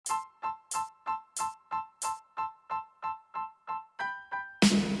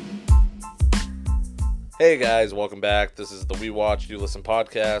Hey guys, welcome back. This is the We Watch, You Listen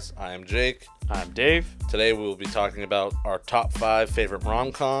podcast. I am Jake. I'm Dave. Today we will be talking about our top 5 favorite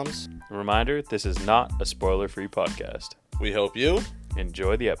rom-coms. A reminder, this is not a spoiler-free podcast. We hope you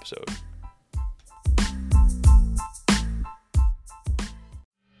enjoy the episode.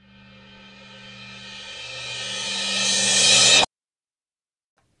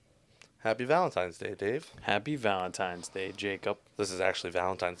 Happy Valentine's Day, Dave. Happy Valentine's Day, Jacob. This is actually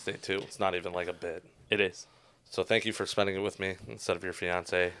Valentine's Day too. It's not even like a bit. It is. So thank you for spending it with me instead of your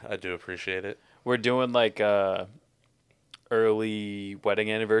fiance. I do appreciate it. We're doing like a early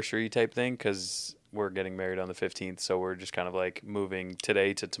wedding anniversary type thing because we're getting married on the 15th. So we're just kind of like moving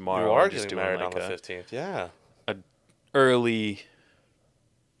today to tomorrow. You are just getting doing married like on the 15th. Yeah. A early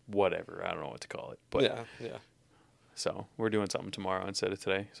whatever. I don't know what to call it. But yeah. So we're doing something tomorrow instead of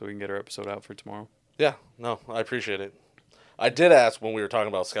today so we can get our episode out for tomorrow. Yeah. No, I appreciate it. I did ask when we were talking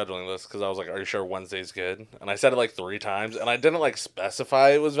about scheduling this because I was like, are you sure Wednesday's good? And I said it like 3 times, and I didn't like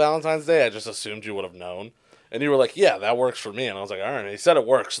specify it was Valentine's Day. I just assumed you would have known. And you were like, yeah, that works for me. And I was like, all right. And he said it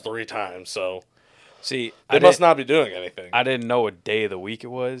works 3 times, so see, they must not be doing anything. I didn't know what day of the week it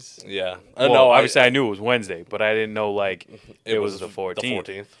was. Yeah. Well, no, obviously I knew it was Wednesday, but I didn't know like it was the 14th.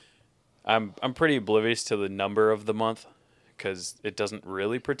 The 14th. I'm pretty oblivious to the number of the month because it doesn't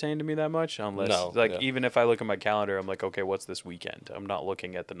really pertain to me that much unless even if I look at my calendar, I'm like, okay, what's this weekend? I'm not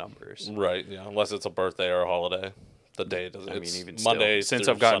looking at the numbers. Right, yeah, unless it's a birthday or a holiday. The day doesn't. I mean, even Monday still, since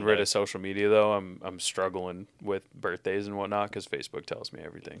I've gotten rid of social media though, I'm struggling with birthdays and whatnot because Facebook tells me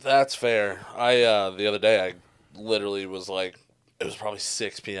everything. That's fair. I the other day I literally was like, it was probably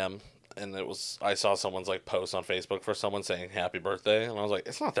 6 p.m. and I saw someone's like post on Facebook for someone saying happy birthday, and I was like,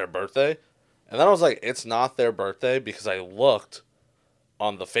 it's not their birthday. And then I was like, it's not their birthday because I looked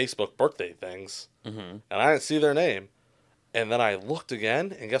on the Facebook birthday things, and I didn't see their name. And then I looked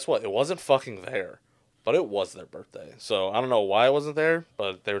again, and guess what? It wasn't fucking there. But it was their birthday. So I don't know why it wasn't there,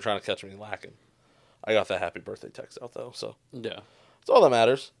 but they were trying to catch me lacking. I got that happy birthday text out, though, so yeah. That's all that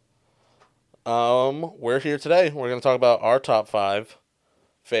matters. We're here today. We're going to talk about our top 5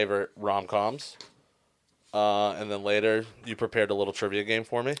 favorite rom-coms. And then later, you prepared a little trivia game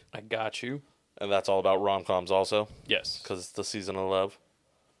for me. I got you. And that's all about rom-coms also. Yes. Because it's the season of love.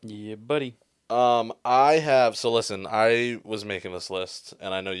 Yeah, buddy. So listen, I was making this list,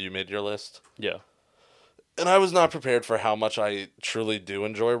 and I know you made your list. Yeah. And I was not prepared for how much I truly do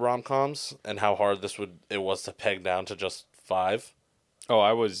enjoy rom-coms, and how hard it was to peg down to just 5. Oh,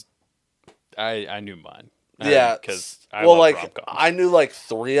 I knew mine. Yeah. Because I love rom-coms. I knew like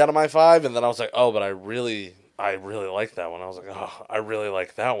 3 out of my 5, and then I was like, oh, but I really like that one. I was like, oh, I really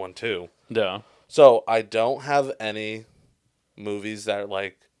like that one too. Yeah. So I don't have any movies that are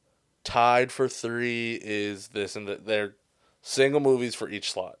like tied for 3 is this and that. They're single movies for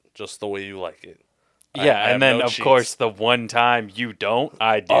each slot, just the way you like it. Yeah, and then of course the one time you don't,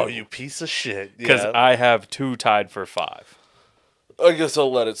 I do. Oh, you piece of shit. Because I have 2 tied for 5. I guess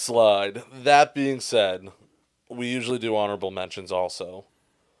I'll let it slide. That being said, we usually do honorable mentions also.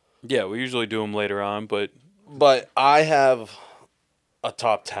 Yeah, we usually do them later on, but I have a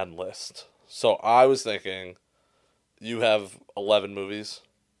top 10 list. So I was thinking you have 11 movies.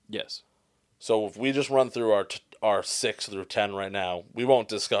 Yes. So if we just run through our 6 through 10 right now, we won't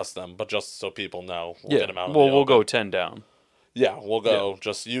discuss them, but just so people know, we'll get them out. We'll go 10 down. Yeah, we'll go. Yeah.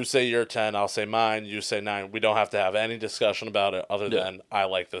 Just you say your 10, I'll say mine, you say 9. We don't have to have any discussion about it other than I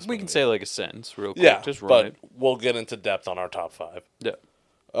like this movie. We can say like a sentence real quick. Yeah, just run it. We'll get into depth on our top 5. Yeah.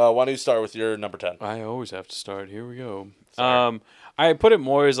 Why don't you start with your number 10? I always have to start. Here we go. Sorry. I put it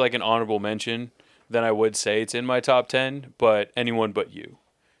more as like an honorable mention than I would say it's in my top 10, but Anyone But You.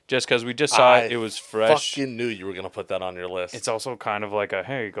 Just because we just saw it was fresh. I fucking knew you were going to put that on your list. It's also kind of like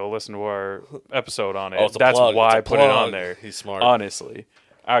hey, go listen to our episode on it. Oh, it's That's plug. why I put it on there. He's smart. Honestly.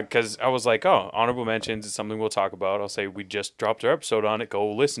 Because I was like, honorable mentions is something we'll talk about. I'll say we just dropped our episode on it. Go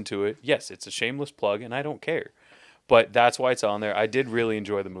listen to it. Yes, it's a shameless plug, and I don't care. But that's why it's on there. I did really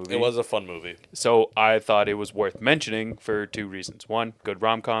enjoy the movie. It was a fun movie. So I thought it was worth mentioning for 2 reasons. 1, good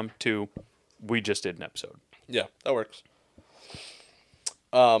rom-com. 2, we just did an episode. Yeah, that works.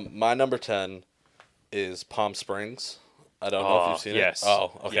 My number 10 is Palm Springs. I don't know if you've seen it.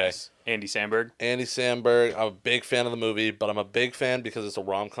 Oh, okay. Yes. Andy Samberg. Andy Samberg. I'm a big fan of the movie, but I'm a big fan because it's a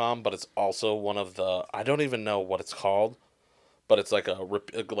rom-com, but it's also one of the, I don't even know what it's called, but it's like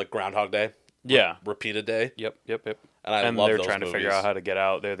like Groundhog Day. Yeah. Repeated Day. Yep. And love they're those trying movies. to figure out how to get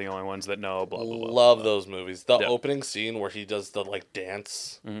out. They're the only ones that know, blah, blah, blah. Love those movies. The opening scene where he does the, like,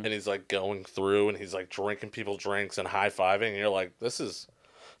 dance, and he's, like, going through, and he's, like, drinking people drinks and high-fiving, and you're like, this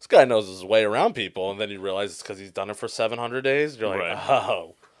guy knows his way around people, and then you realize it's because he's done it for 700 days. You're like,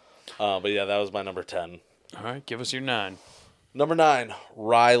 oh. But, yeah, that was my number 10. All right, give us your 9. Number 9,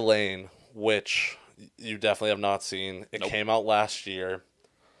 Rye Lane, which you definitely have not seen. It Nope. came out last year.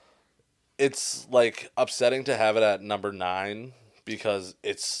 It's like upsetting to have it at number 9 because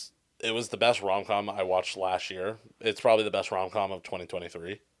it was the best rom com I watched last year. It's probably the best rom com of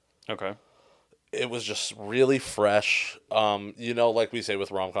 2023. Okay. It was just really fresh. Like we say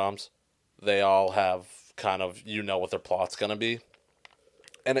with rom coms, they all have kind of what their plot's gonna be,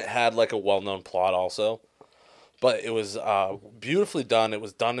 and it had like a well known plot also. But it was beautifully done. It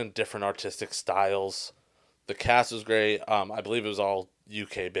was done in different artistic styles. The cast was great. I believe it was all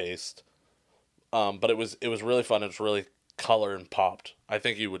UK based. But it was really fun. It was really color and popped. I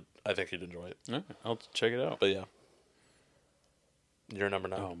think you'd enjoy it. Yeah, I'll check it out. But yeah, your number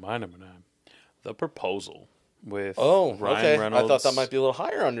 9. Oh, my number 9. The Proposal with Oh, Ryan okay. Reynolds. I thought that might be a little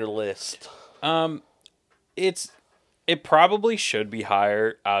higher on your list. It probably should be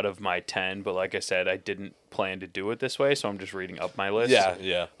higher out of my 10, but like I said, I didn't plan to do it this way, so I'm just reading up my list.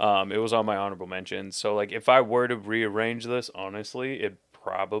 Yeah. It was on my honorable mentions. So like if I were to rearrange this, honestly, it'd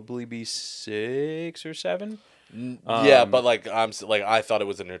probably be 6 or 7. Yeah, but I thought it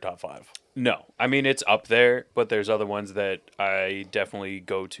was in your top 5. No, I mean it's up there, but there's other ones that I definitely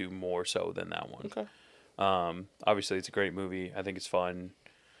go to more so than that one. Okay. Obviously it's a great movie. I think it's fun.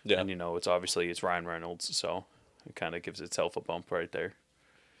 Yeah. And it's Ryan Reynolds, so it kind of gives itself a bump right there.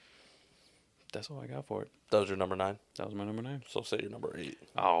 That's all I got for it. That was your number 9. That was my number 9. So say your number 8.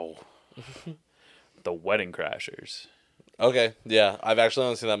 Oh, The Wedding Crashers. Okay. Yeah, I've actually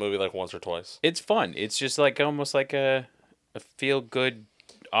only seen that movie like once or twice. It's fun. It's just like almost like a feel good,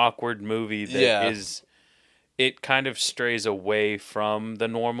 awkward movie that is. It kind of strays away from the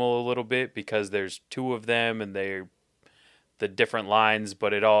normal a little bit because there's 2 of them and they're the different lines,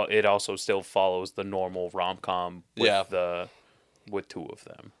 but it also still follows the normal rom com with 2 of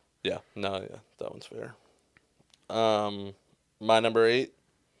them. Yeah. No. Yeah, that one's fair. My number 8,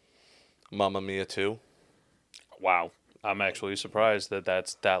 Mamma Mia 2. Wow. I'm actually surprised that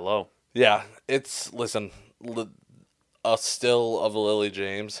that's that low. Yeah, a still of Lily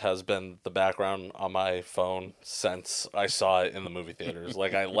James has been the background on my phone since I saw it in the movie theaters.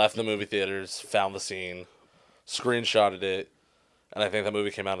 Like, I left the movie theaters, found the scene, screenshotted it, and I think the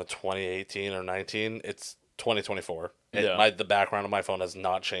movie came out in 2018 or 19. It's 2024. Yeah. The background on my phone has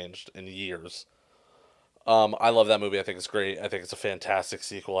not changed in years. I love that movie. I think it's great. I think it's a fantastic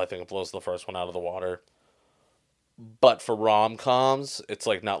sequel. I think it blows the first one out of the water. But for rom-coms, it's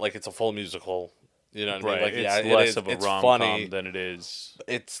like not like it's a full musical. You know what I mean? Like, it's yeah, less of a it's rom-com funny. than it is.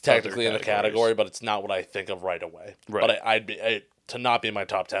 It's technically in the categories. category, but it's not what I think of right away. Right. But to not be in my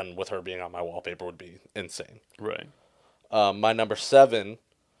top 10 with her being on my wallpaper would be insane. Right. My number 7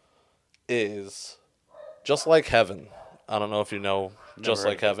 is Just Like Heaven. I don't know if you know Just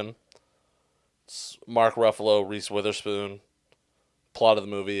Like Heaven. It's Mark Ruffalo, Reese Witherspoon. Plot of the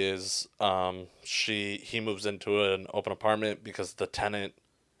movie is he moves into an open apartment because the tenant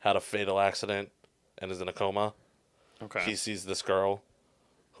had a fatal accident and is in a coma. Okay. He sees this girl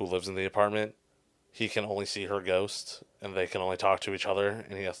who lives in the apartment. He can only see her ghost, and they can only talk to each other,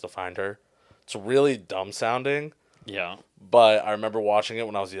 and he has to find her. It's really dumb sounding, Yeah. but I remember watching it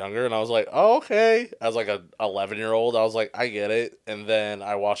when I was younger, and I was like, oh, okay. As like a 11-year-old, I was like, I get it. And then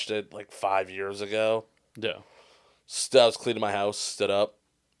I watched it like 5 years ago. Yeah. I was cleaning my house,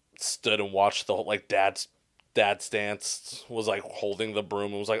 stood and watched the whole, like, dad stance, was like holding the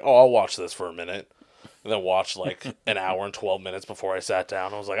broom and was like, oh, I'll watch this for a minute. And then watched like an hour and 12 minutes before I sat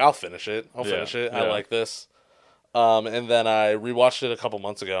down. I was like, I'll finish it. I like this. And then I rewatched it a couple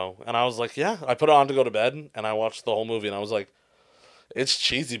months ago, and I was like, yeah, I put it on to go to bed, and I watched the whole movie, and I was like, it's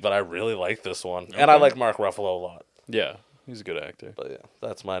cheesy, but I really like this one. Okay. And I like Mark Ruffalo a lot. Yeah, he's a good actor. But yeah,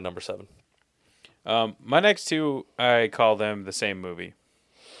 that's my number 7. My next 2, I call them the same movie.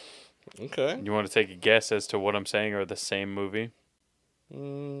 Okay. You want to take a guess as to what I'm saying are the same movie?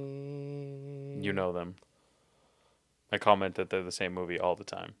 You know them. I comment that they're the same movie all the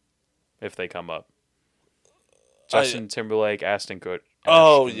time, if they come up. Justin Timberlake, Ashton Kutcher.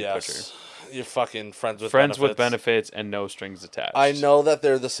 Oh, yes. You're fucking Friends with Benefits and No Strings Attached. I know that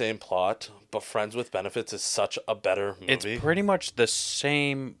they're the same plot, but Friends with Benefits is such a better movie. It's pretty much the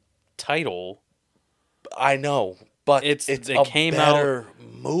same title. I know, but it came better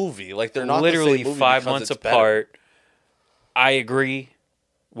movie. Like, they're not literally the same movie 5 months apart. I agree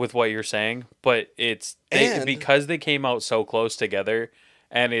with what you're saying, but because they came out so close together,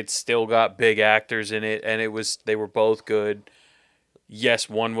 and it's still got big actors in it, and they were both good. Yes,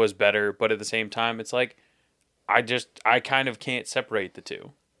 one was better, but at the same time, it's like I kind of can't separate the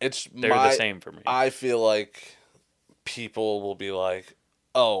two. They're the same for me. I feel like people will be like,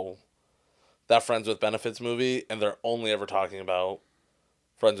 "Oh, that Friends with Benefits movie, and they're only ever talking about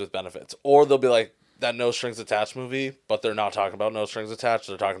Friends with Benefits. Or they'll be like that No Strings Attached movie, but they're not talking about No Strings Attached.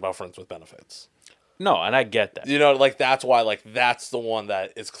 They're talking about Friends with Benefits. No, and I get that. You know, like that's why, like that's the one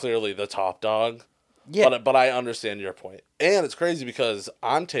that is clearly the top dog. Yeah. But I understand your point, and it's crazy because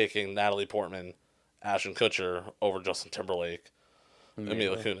I'm taking Natalie Portman, Ashton Kutcher over Justin Timberlake, and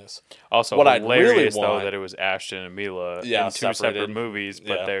Mila Kunis. Also, what hilarious I'd really though want, that it was Ashton and Mila Yeah, in two separate separated. movies,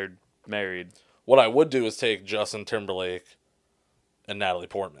 but Yeah. they're married. What I would do is take Justin Timberlake and Natalie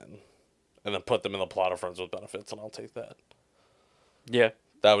Portman, and then put them in the plot of Friends with Benefits, and I'll take that. Yeah.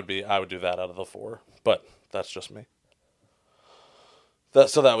 I would do that out of the 4, but that's just me.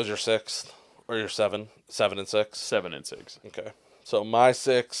 So that was your 6th or your 7 and 6. 7 and 6. Okay, so my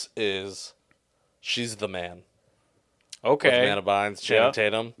 6 is She's the Man. Okay. With Amanda Bynes, Channing Yep.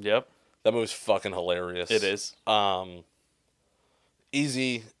 Tatum. Yep. That movie's fucking hilarious. It is.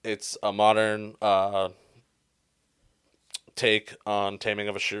 Easy. It's a modern take on Taming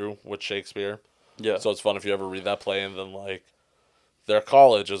of a Shrew with Shakespeare. Yeah. So it's fun if you ever read that play, and then like their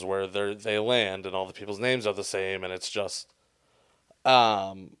college is where they land, and all the people's names are the same, and it's just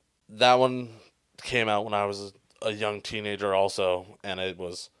that one came out when I was a young teenager also, and it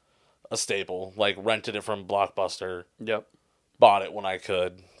was a staple. Like rented it from Blockbuster, Yep. bought it when I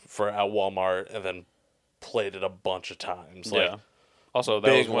could at Walmart, and then played it a bunch of times. Like, Yeah. Also,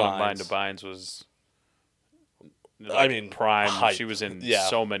 that was big one lines. of Amanda Bynes was. I mean, prime. hype. She was in Yeah.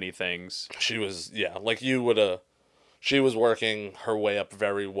 so many things. She was, like you would have. She was working her way up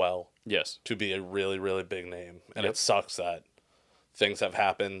very well Yes. to be a really, really big name, and Yep. it sucks that things have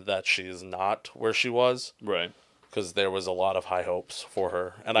happened that she's not where she was, Right. because there was a lot of high hopes for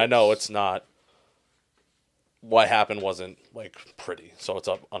her, and I know it's not. What happened wasn't like pretty, so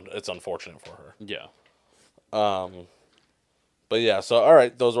it's unfortunate for her. Yeah. But yeah, so all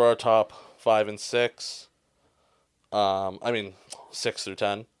right, those were our top 5 and 6. I mean 6 through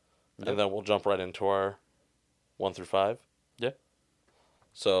 10, Yep. and then we'll jump right into our 1 through 5. Yeah.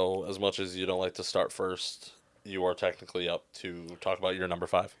 So as much as you don't like to start first, you are technically up to talk about your number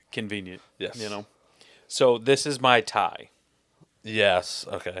 5. Convenient. Yes. You know. So this is my tie. Yes.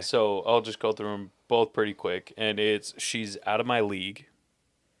 Okay. So I'll just go through them both pretty quick, and it's She's Out of My League.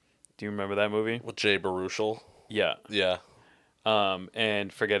 Do you remember that movie? With Jay Baruchel. Yeah. Yeah.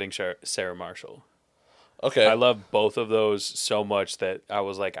 And Forgetting Sarah Marshall. Okay. I love both of those so much that I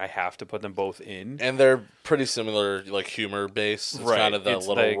was like, I have to put them both in. And they're pretty similar, like humor based. It's kind of the It's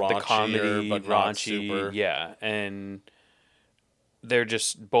little the raunchier, comedy, but not raunchy, super. yeah. And they're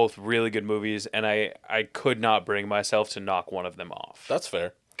just both really good movies, and I could not bring myself to knock one of them off. That's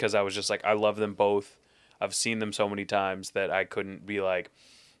fair. Because I was just like, I love them both. I've seen them so many times that I couldn't be like,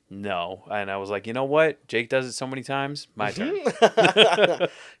 no. And I was like, you know what? Jake does it so many times. My turn.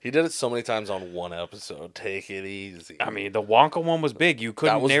 He did it so many times on one episode. Take it easy. I mean, the Wonka one was big. You that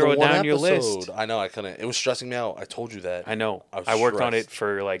couldn't was narrow the it one down your episode. list. I know, I couldn't. It was stressing me out. I told you that. I know. I was I worked on stressed. it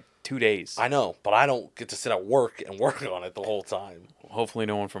for like 2 days. I know, but I don't get to sit at work and work on it the whole time. Hopefully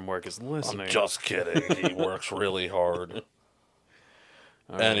no one from work is listening. I'm just kidding. He works really hard.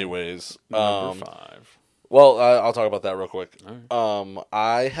 All right. Anyways, Number 5. well, I'll talk about that real quick. All right.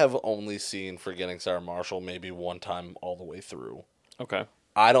 I have only seen Forgetting Sarah Marshall maybe one time all the way through. Okay.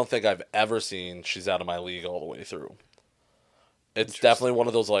 I don't think I've ever seen She's Out of My League all the way through. It's definitely one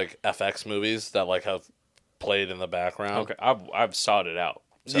of those like FX movies that like have played in the background. Okay. I've sought it out.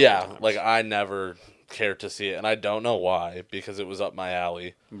 several Yeah, times. like I never cared to see it, and I don't know why, because it was up my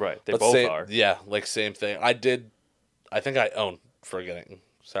alley. Right. They But both same, are. Yeah, like same thing. I think I own Forgetting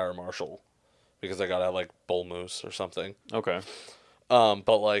Sarah Marshall because I got it at like Bull Moose or something. Okay.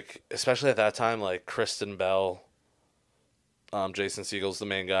 But like especially at that time, like Kristen Bell, Jason Segel's the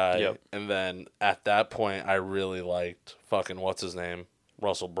main guy. Yep. And then at that point I really liked fucking what's his name?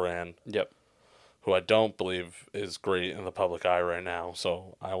 Russell Brand, Yep. who I don't believe is great in the public eye right now,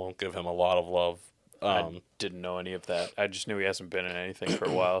 so I won't give him a lot of love. I didn't know any of that. I just knew he hasn't been in anything for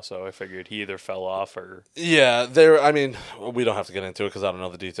a while, so I figured he either fell off or... Yeah, I mean, we don't have to get into it because I don't know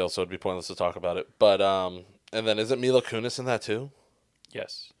the details, so it'd be pointless to talk about it. But, and then is it Mila Kunis in that too?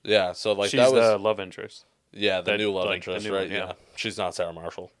 Yes. Yeah, so like She's that was... the love interest. Yeah, the that, new love like, the interest, new right? one, yeah. She's not Sarah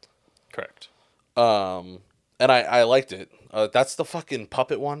Marshall. Correct. And I liked it. That's the fucking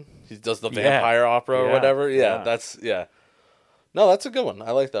puppet one. He does the vampire opera or Yeah. whatever. Yeah, Yeah. that's... Yeah. No, that's a good one.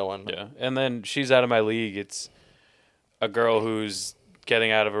 I like that one. Yeah. And then She's Out of My League. It's a girl who's getting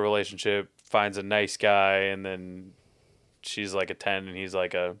out of a relationship, finds a nice guy, and then she's like a 10 and he's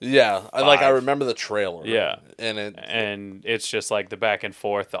like a Yeah, I 5. remember the trailer. Yeah. And it's just like the back and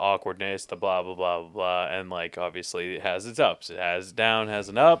forth, the awkwardness, the blah blah blah blah blah, and like obviously it has its ups. It has down, has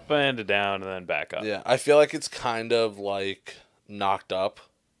an up and a down, and then back up. yeah, I feel like it's kind of like Knocked Up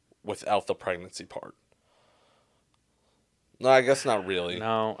without the pregnancy part. No, I guess not really.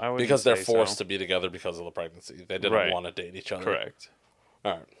 No, I wouldn't because they're say forced so. to be together because of the pregnancy. They didn't Right. want to date each other. Correct.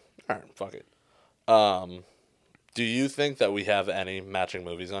 All right, fuck it. Do you think that we have any matching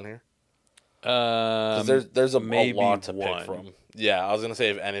movies on here? Because there's a maybe lot to one. pick from. Yeah, I was gonna say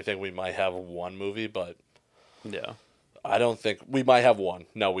if anything we might have one movie, but Yeah. I don't think we might have one.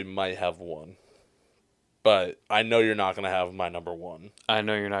 No, we might have one. But I know you're not gonna have my number one. I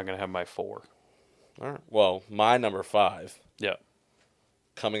know you're not gonna have my 4. All right. Well, my number 5 Yeah.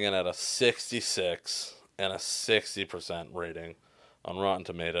 coming in at a 66 and a 60% rating on Rotten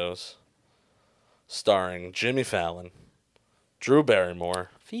Tomatoes, starring Jimmy Fallon, Drew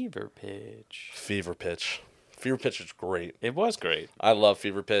Barrymore, Fever Pitch. Fever Pitch. Fever Pitch is great. It was great. I love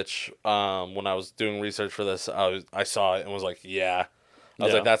Fever Pitch. When I was doing research for this, I saw it and was like, yeah. I was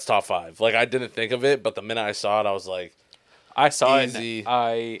Yeah. like, that's top 5. Like, I didn't think of it, but the minute I saw it, I was like, I saw Easy. it.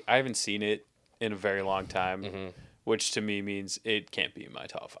 I haven't seen it in a very long time, Mm-hmm. which to me means it can't be in my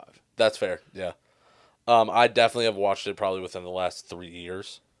top 5. that's fair. Yeah. I definitely have watched it probably within the last 3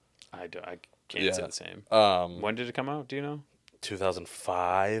 years. I can't Yeah. say the same. Um, When did it come out? Do you know?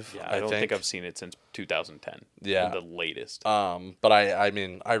 2005. Yeah, I don't think I've seen it since 2010. Yeah. The latest. But I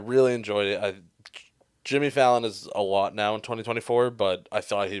mean, I really enjoyed it. Jimmy Fallon is a lot now in 2024, but I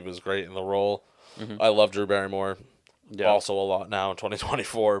thought he was great in the role. I love Drew Barrymore, Yeah. also a lot now in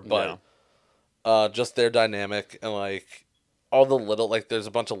 2024, but just their dynamic and like all the little, like there's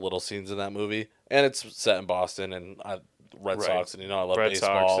a bunch of little scenes in that movie, and it's set in Boston and Red Right. Sox, and I love Red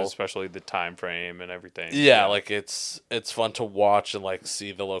baseball. Sox, especially the time frame and everything. Yeah, like it's fun to watch and like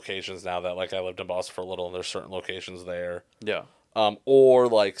see the locations now that like I lived in Boston for a little, and there's certain locations there. Yeah. Or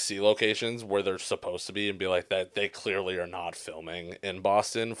like see locations where they're supposed to be and be like that they clearly are not filming in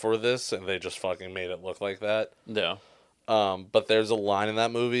Boston for this and they just fucking made it look like that. Yeah. But there's a line in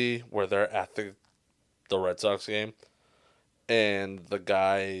that movie where they're at the Red Sox game and the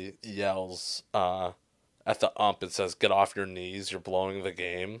guy yells at the ump and says, "Get off your knees, you're blowing the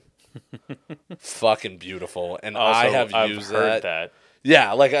game." Fucking beautiful. And Also, I have I've used heard that.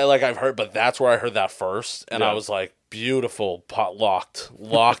 Yeah, I've heard, but that's where I heard that first, and I Yeah. was like, beautiful,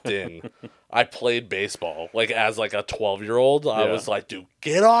 locked in. I played baseball like as like a 12-year-old. I Yeah. was like, dude,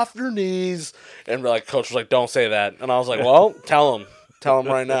 get off your knees, and like coach was like, don't say that, and I was like, well, tell him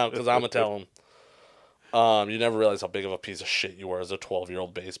right now because I'm gonna tell him. You never realize how big of a piece of shit you were as a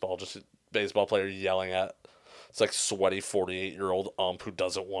 12-year-old baseball player yelling at. It's like sweaty 48-year-old ump who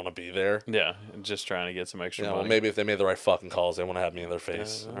doesn't want to be there. Yeah. Just trying to get some extra Yeah, money. well, maybe if they made the right fucking calls, they wouldn't have me in their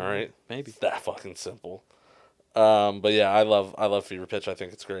face. All right, Maybe. it's that fucking simple. But yeah, I love Fever Pitch. I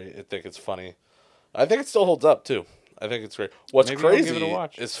think it's great. I think it's funny. I think it still holds up too. I think it's great. What's Maybe I'll give crazy it a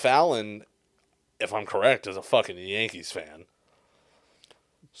watch. is Fallon, if I'm correct, is a fucking Yankees fan.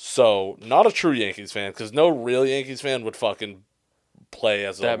 So not a true Yankees fan because no real Yankees fan would fucking play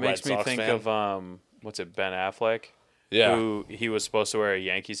as a That Red makes me Sox think fan. of what's it, Ben Affleck? Yeah. Who he was supposed to wear a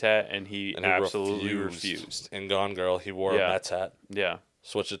Yankees hat and he And he absolutely refused. In Gone Girl, he wore Yeah. a Mets hat. Yeah.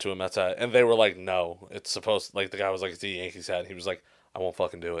 Switched it to a Mets hat, and they were like, "No, it's supposed." Like the guy was like, "It's a Yankees hat." And he was like, "I won't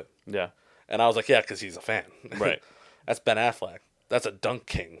fucking do it." Yeah. And I was like, "Yeah, because he's a fan." Right. That's Ben Affleck. That's a dunk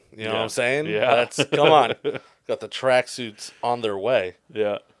king. You know what Yeah. I'm saying? Yeah. That's come on. Got the tracksuits on their way.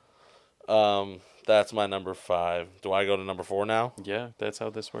 Yeah. That's my number 5. Do I go to number 4 now? Yeah. That's how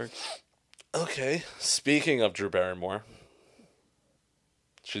this works. Okay. Speaking of Drew Barrymore,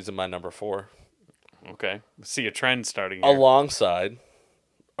 she's in my number 4, Okay. See a trend starting here. alongside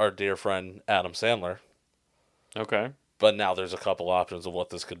our dear friend Adam Sandler. Okay. But now there's a couple options of what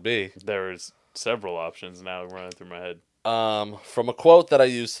this could be. There's several options now running through my head. From a quote that I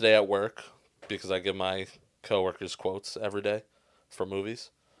used today at work, because I give my coworkers quotes every day for movies.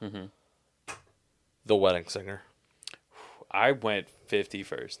 Mm-hmm. The Wedding Singer. I went 50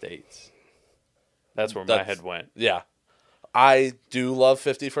 First Dates. That's where my That's- head went. Yeah. I do love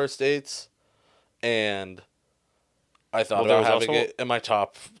 50 First Dates, and I thought Well, there about was having also- it in my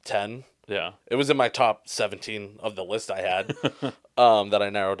top 10. Yeah. It was in my top 17 of the list I had that I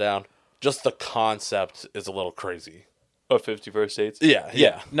narrowed down. Just the concept is a little crazy. Of 50 First Dates?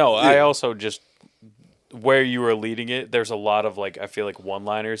 Yeah. No, Yeah. I also just where you were leading it, there's a lot of like I feel like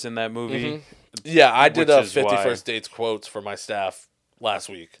one-liners in that movie. Yeah, I did Which a is 50 why- First Dates quotes for my staff last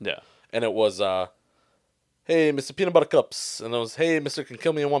week. Yeah. And it was, hey, Mr. Peanut Butter Cups. And it was, hey, Mr. Can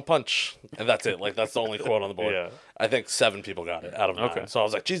Kill Me in One Punch. And that's it. Like, that's the only quote on the board. Yeah. I think 7 people got it out of 9. Okay. So I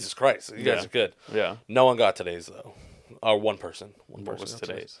was like, Jesus Christ, you guys are good. Yeah. No one got today's though, or one person. What was got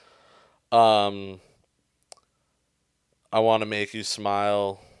today's? I want to make you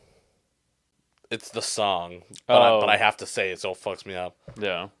smile. It's the song, but I have to say it, so it fucks me up.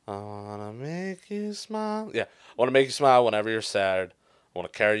 Yeah. I wanna make you smile. Yeah, I wanna make you smile whenever you're sad. I wanna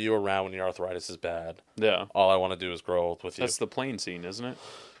carry you around when your arthritis is bad. Yeah. All I want to do is grow old with you. That's the plane scene, isn't it?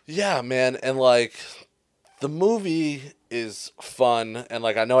 Yeah, man, and like the movie is fun, and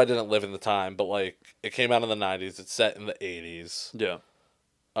like I know I didn't live in the time, but like it came out in the '90s. It's set in the '80s. Yeah.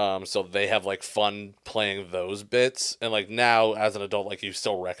 So they have like fun playing those bits, and like now as an adult, like you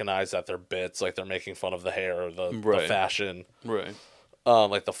still recognize that they're bits, like they're making fun of the hair or the fashion, Right.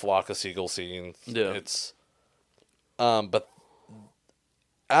 like the flock of seagull scene. Yeah. It's, but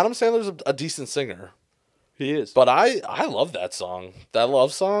Adam Sandler's a decent singer, He is. but I love that song, that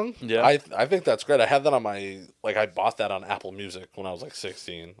love song. Yeah. I think that's great. I had that on my I bought that on Apple Music when I was like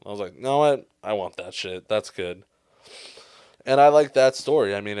 16. I was like, you know what, I want that shit. That's good. And I like that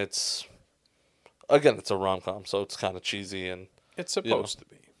story. I mean, it's a rom-com, so it's kind of cheesy and It's supposed to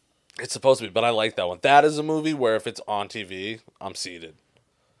be. it's supposed to be, but I like that one. That is a movie where if it's on TV, I'm seated.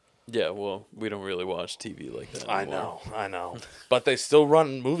 Yeah, well, we don't really watch TV like that anymore. I know. But they still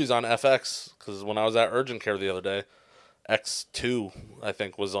run movies on FX, because when I was at Urgent Care the other day, X2, I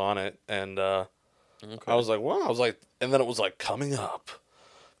think, was on it, and I was like, wow. I was like, and then it was like, coming up.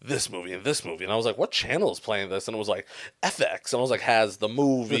 This movie and this movie. And I was like, what channel is playing this? And it was like, FX. And I was like, has the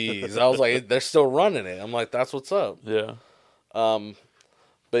movies. I was like, they're still running it. I'm like, that's what's up. Yeah.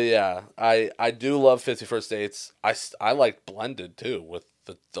 But yeah, I do love 50 First Dates. I like Blended too with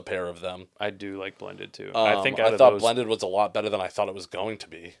the pair of them. I do like Blended too. I thought Blended was a lot better than I thought it was going to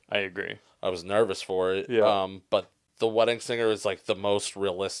be. I agree. I was nervous for it. Yeah. But The Wedding Singer is like the most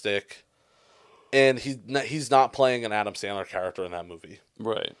realistic. And he's not playing an Adam Sandler character in that movie.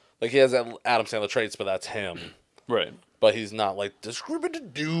 Right. Like, he has Adam Sandler traits, but that's him. Right. But he's not like,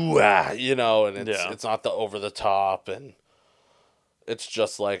 you know, and it's not the over the top, and it's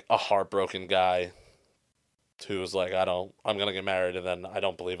just like a heartbroken guy who's like, I'm gonna get married, and then I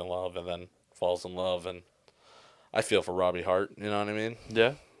don't believe in love, and then falls in love, and I feel for Robbie Hart, you know what I mean?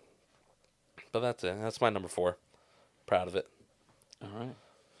 Yeah. But that's it. That's my number 4. Proud of it. All right.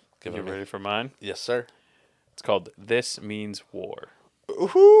 Give You it me. ready for mine? Yes, sir. It's called This Means War.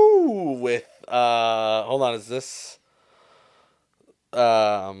 Ooh, with hold on, is this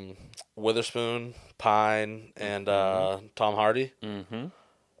Witherspoon, Pine, and Tom Hardy? Mm-hmm.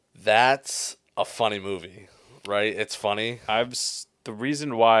 That's a funny movie, right? It's funny. The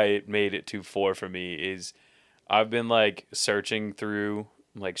reason why it made it to 4 for me is I've been like searching through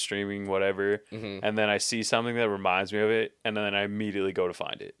like streaming whatever, and then I see something that reminds me of it, and then I immediately go to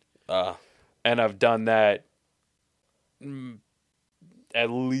find it. And I've done that at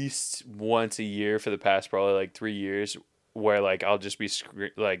least once a year for the past probably like 3 years, where like I'll just be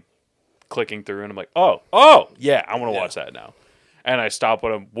like clicking through and I'm like, oh yeah, I want to watch that now, and I stop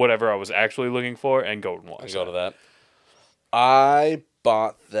whatever I was actually looking for and go and watch. And go to that. I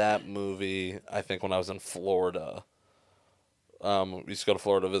bought that movie, I think, when I was in Florida. We used to go to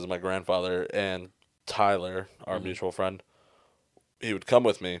Florida to visit my grandfather, and Tyler, our mutual friend, he would come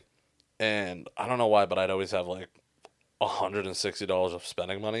with me, and I don't know why, but I'd always have like $160 of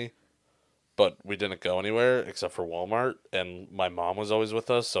spending money, but we didn't go anywhere except for Walmart, and my mom was always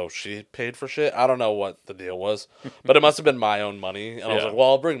with us, so she paid for shit. I don't know what the deal was, but it must have been my own money, and I was like, well,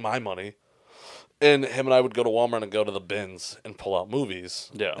 I'll bring my money. And him and I would go to Walmart and go to the bins and pull out movies.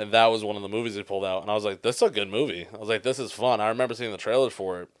 Yeah. And that was one of the movies he pulled out. And I was like, this is a good movie. I was like, this is fun. I remember seeing the trailers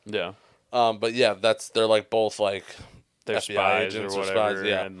for it. Yeah. But yeah, they're like both like They're FBI spies agents or or whatever, spies.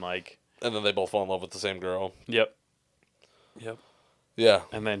 Yeah. and like. And then they both fall in love with the same girl. Yep. Yeah.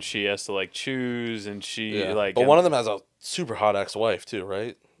 And then she has to like choose, and she like. But one of them has a super hot ex-wife too,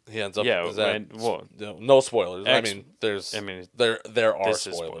 right? He ends up. Yeah. Is that, and, well, no spoilers. there are this is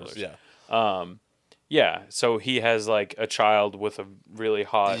spoilers. spoilers. Yeah. Yeah, so he has like a child with a really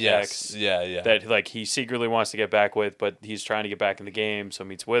hot ex. Yeah. That like he secretly wants to get back with, but he's trying to get back in the game. So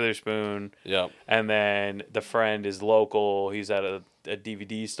meets Witherspoon. Yeah. And then the friend is local. He's at a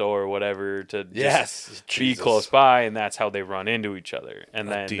DVD store or whatever to just be close by, and that's how they run into each other. And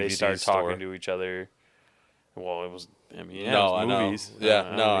then they start talking to each other. Well, it was. I mean, yeah, it was movies. I know. Yeah,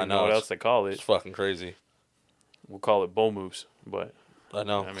 I know what else they call it. It's fucking crazy. We'll call it bull moose, but. I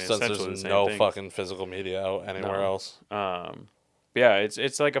know, I mean, since there's no fucking physical media out anywhere else. Yeah,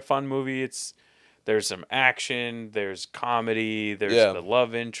 it's like a fun movie. There's some action, there's comedy, there's the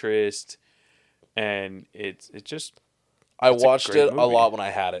love interest, and it's just I It's a watched great it a movie. lot when I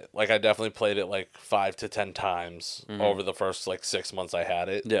had it. Like I definitely played it like 5 to 10 times Mhm. over the first like 6 months I had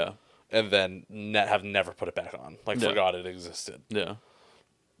it, Yeah. and then have never put it back on. Like Yeah. forgot it existed. Yeah.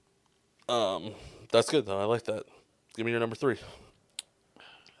 That's good though. I like that. Give me your number 3.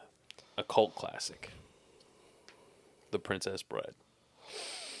 A cult classic. The Princess Bride.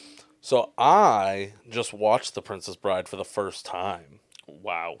 So I just watched The Princess Bride for the first time,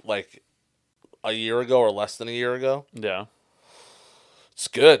 Wow. like a year ago or less than a year ago. Yeah. It's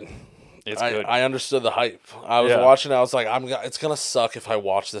good. It's I, good. I understood the hype. I was Yeah. watching it, I was like, it's gonna suck if I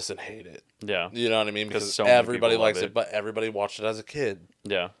watch this and hate it. Yeah. You know what I mean? Because so many everybody people love likes it, it. but everybody watched it as a kid.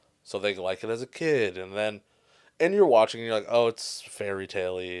 Yeah. So they like it as a kid, and you're watching and you're like, oh, it's fairy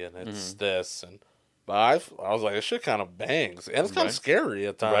tale-y and it's Mm-hmm. this and but I was like, this shit kind of bangs and it's kind of Right. scary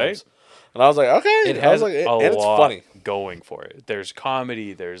at times. Right. And I was like, okay. It I has was like, a and it's lot funny. going for it. There's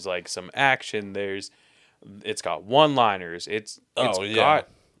comedy. There's like some action. It's got one-liners. It's Oh, yeah. got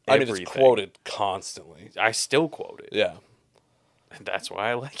I mean, everything. it's quoted constantly. I still quote it. Yeah. And that's why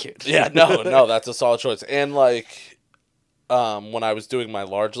I like it. Yeah. No, that's a solid choice. And like, when I was doing my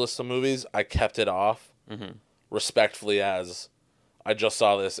large list of movies, I kept it off respectfully as I just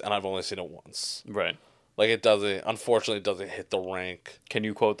saw this and I've only seen it once. Right. Like unfortunately, it doesn't hit the rank. Can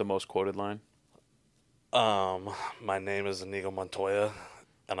you quote the most quoted line? My name is Inigo Montoya,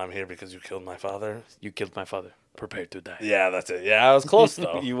 and I'm here because you killed my father. You killed my father. Prepare to die. Yeah, that's it. Yeah, I was close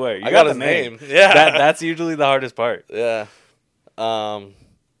though. You were. You I got the his name. Yeah, That's usually the hardest part. yeah.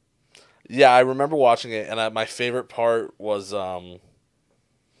 Yeah, I remember watching it, and my favorite part was, I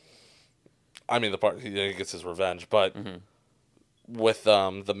mean, the part he gets his revenge, but with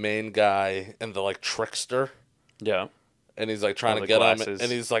the main guy and the like trickster. Yeah. And he's like trying Oh, to the get him, glasses.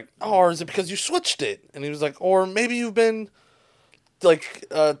 and he's like, "Oh, or is it because you switched it?" And he was like, "Or maybe you've been like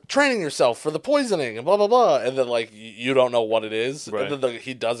training yourself for the poisoning and blah blah blah." And then like you don't know what it is, Right. and then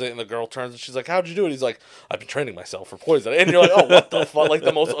he does it, and the girl turns and she's like, "How'd you do it?" He's like, "I've been training myself for poison." And you're like, "Oh, what the fuck?" Like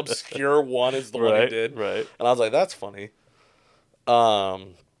the most obscure one is the one he did, Right. and I was like, "That's funny." But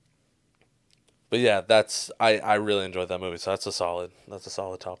yeah, I really enjoyed that movie, so that's a solid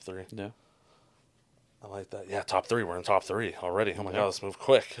top 3. Yeah. I like that. Yeah, top 3. We're in top 3 already. Oh my Yeah. god, let's move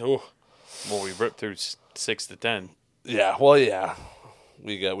quick. Ooh. Well, we ripped through 6 to 10. Yeah, well, yeah.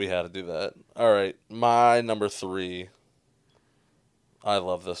 We had to do that. All right, my number 3. I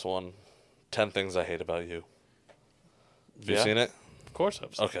love this one. 10 Things I Hate About You. Have you seen it? Of course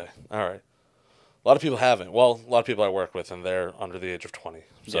I've seen Okay, all right. A lot of people haven't. Well, a lot of people I work with, and they're under the age of 20.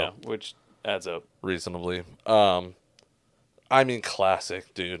 So Yeah, which adds up. reasonably. I mean,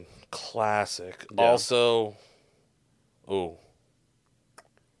 classic, dude. Classic. Yeah. Also, ooh.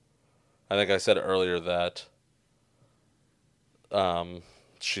 I think I said earlier that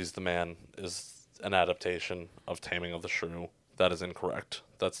She's the Man is an adaptation of Taming of the Shrew. That is incorrect.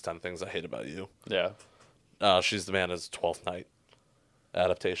 That's 10 Things I Hate About You. Yeah. She's the Man is Twelfth Night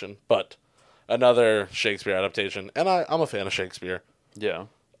adaptation. But another Shakespeare adaptation. And I'm a fan of Shakespeare. Yeah.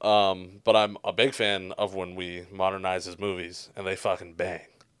 But I'm a big fan of when we modernize his movies and they fucking bang.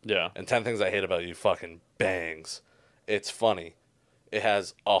 Yeah. And 10 Things I Hate About You fucking bangs. It's funny. It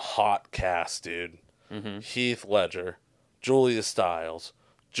has a hot cast, dude. Heath Ledger, Julia Stiles,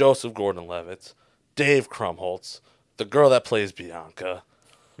 Joseph Gordon-Levitt, Dave Krumholtz, the girl that plays Bianca,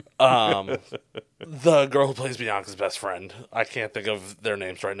 the girl who plays Bianca's best friend. I can't think of their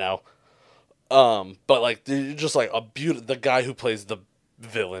names right now. But like, they're just like the guy who plays the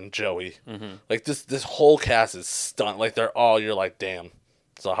villain, Joey. Like this whole cast is stunned. Like you're like, damn,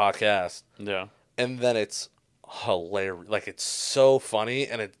 it's a hot cast. Yeah. And then it's hilarious. Like it's so funny,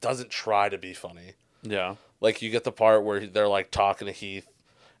 and it doesn't try to be funny. Yeah. Like you get the part where they're like talking to Heath,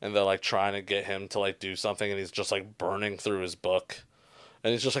 and they're like trying to get him to like do something, and he's just like burning through his book,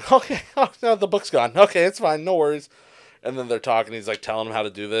 and he's just like, okay, oh no, the book's gone. Okay, it's fine, no worries. And then they're talking. He's like telling him how to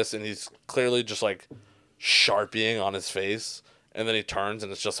do this, and he's clearly just like sharpieing on his face. And then he turns,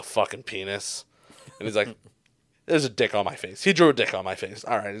 and it's just a fucking penis. And he's like, "There's a dick on my face." He drew a dick on my face.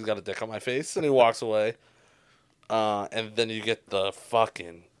 All right, he's got a dick on my face, and he walks away. And then you get the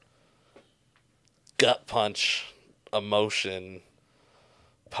fucking gut punch emotion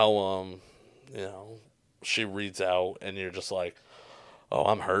poem. You know, she reads out, and you're just like, "Oh,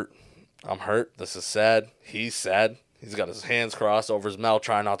 I'm hurt. I'm hurt. This is sad. He's sad. He's got his hands crossed over his mouth,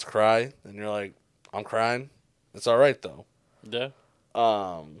 trying not to cry." And you're like, "I'm crying. It's all right though." Yeah.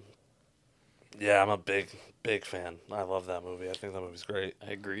 Yeah, I'm a big fan. I love that movie. I think that movie's great.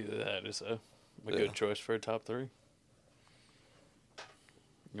 I agree that that is a Yeah. good choice for a top 3.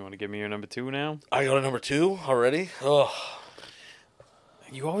 You want to give me your number 2 now? I go to number 2 already. Ugh,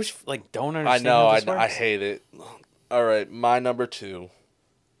 You always like don't I understand. know. How this I works. hate it. All right, my number 2.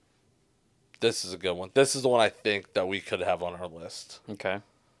 This is a good one. This is the one I think that we could have on our list. Okay.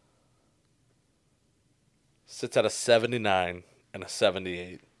 Sits at a 79 and a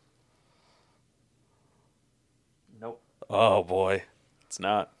 78. Nope. Oh, boy. It's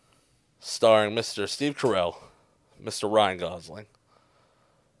not. Starring Mr. Steve Carell, Mr. Ryan Gosling,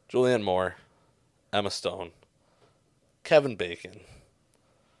 Julianne Moore, Emma Stone, Kevin Bacon.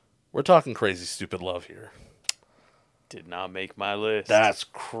 We're talking Crazy Stupid Love here. Did not make my list. That's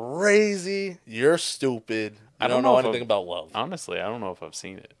crazy. You're stupid. I don't know anything about love. Honestly, I don't know if I've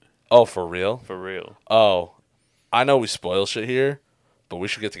seen it. Oh, for real? For real. Oh, I know we spoil shit here, but we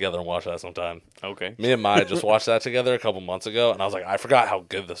should get together and watch that sometime. Okay. Me and Maya just watched that together a couple months ago, and I was like, I forgot how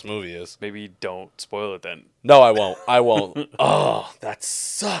good this movie is. Maybe don't spoil it then. No, I won't. I won't. Oh, that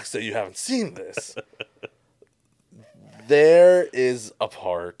sucks that you haven't seen this. There is a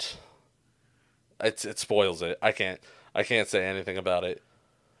part. It spoils it. I can't say anything about it.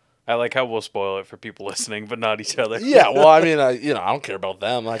 I like how we'll spoil it for people listening, but not each other. Yeah, well, I mean, I don't care about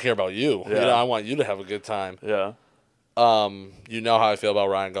them. I care about you. Yeah. I want you to have a good time. Yeah. You know how I feel about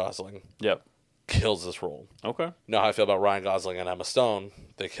Ryan Gosling. Yep. Kills this role. Okay. You know how I feel about Ryan Gosling and Emma Stone.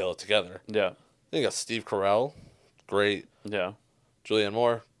 They kill it together. Yeah. You got Steve Carell, great. Yeah. Julianne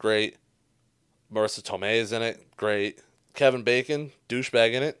Moore, great. Marissa Tomei is in it, great. Kevin Bacon,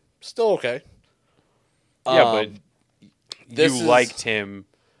 douchebag in it, still okay. Yeah, but this you is- liked him.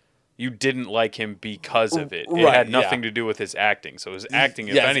 You didn't like him because of it. It Right, had nothing yeah. to do with his acting. So his acting,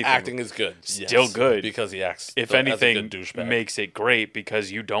 if Yes, anything, acting is good. still Yes, good. because he acts. if as a anything, good douchebag. makes it great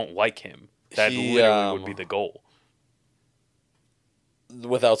because you don't like him. That He, literally would be the goal.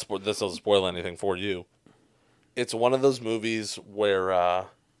 Without this doesn't spoil anything for you. It's one of those movies where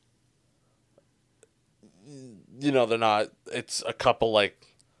they're not. It's a couple like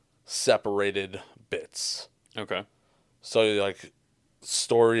separated bits. Okay. So like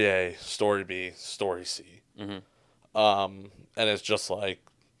story A, story B, story C. Mm-hmm. And it's just like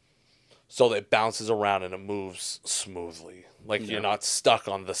so it bounces around and it moves smoothly. Like you're not stuck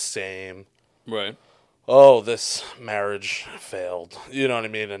on the same. Right. Oh, this marriage failed. You know what I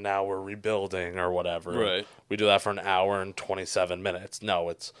mean? And now we're rebuilding or whatever. Right. We do that for an hour and 27 minutes. No,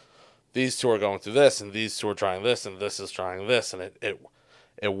 it's these two are going through this and these two are trying this and this is trying this and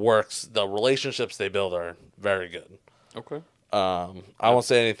it works. The relationships they build are very good. Okay. I won't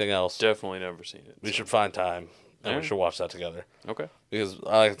say anything else. Definitely never seen it. We should find time and we Alright. should watch that together. Okay. Because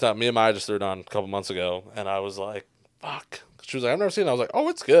me and Maya just threw it on a couple months ago and I was like, fuck. She was like, I've never seen it. I was like, oh,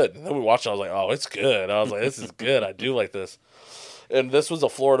 it's good. And then we watched it. I was like, oh, it's good. I was like, this is good. I do like this. And this was a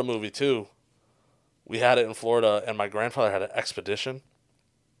Florida movie, too. We had it in Florida, and my grandfather had an Expedition,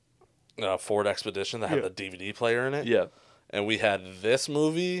 Ford Expedition that had the DVD player in it. Yeah. And we had this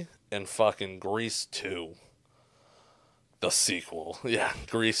movie and fucking Grease 2. The sequel. Yeah,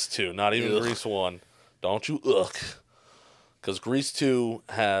 Grease 2. Not even Grease 1. Don't you ugh. Because Grease 2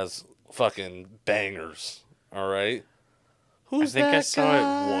 has fucking bangers. All right? Who's I think that I saw guy?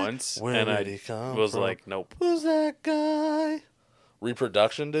 it once, Where and did I he come was from? like, nope. Who's that guy?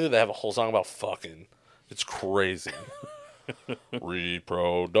 Reproduction, dude. They have a whole song about fucking. It's crazy.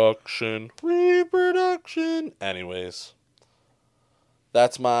 Reproduction. Anyways.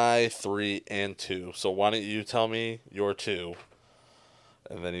 That's my 3 and 2. So why don't you tell me your 2?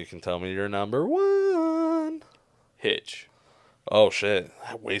 And then you can tell me your number 1. Hitch. Oh, shit.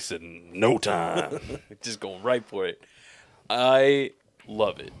 I wasted no time. Just going right for it. I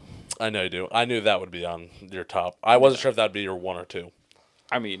love it. I know you do. I knew that would be on your top. I wasn't sure if that would be your 1 or 2.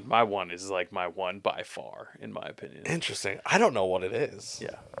 I mean, my one is like my one by far, in my opinion. Interesting. I don't know what it is.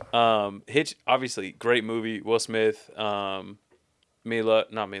 Yeah. Hitch, obviously, great movie. Will Smith, Eva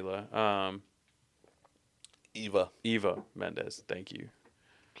Mendes. Thank you.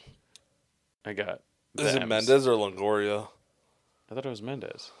 I got. Is it M's. Mendes or Longoria? I thought it was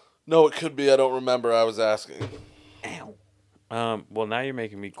Mendes. No, it could be. I don't remember. I was asking. Well, now you're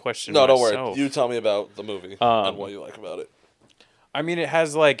making me question. No, don't myself. worry. You tell me about the movie and what you like about it. I mean, it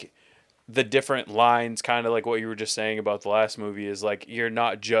has like the different lines, kind of like what you were just saying about the last movie. Is like you're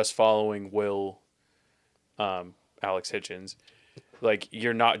not just following Will, Alex Hitchens. Like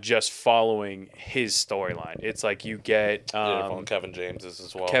you're not just following his storyline. It's like you get Kevin James is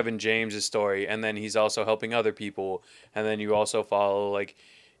as well. Kevin James' story, and then he's also helping other people, and then you also follow like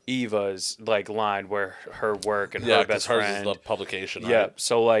Eva's like line where her work and her best hers friend. is the publication. Yeah. Right?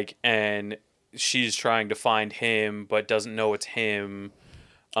 So like, and she's trying to find him, but doesn't know it's him.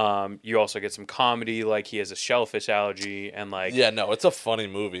 You also get some comedy, like he has a shellfish allergy, and like Yeah, no, it's a funny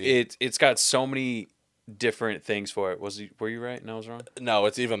movie. it's got so many different things for it. Were you right and I was wrong? No,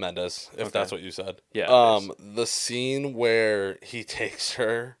 it's Eva Mendes, if Okay. that's what you said. Yeah, it is. The scene where he takes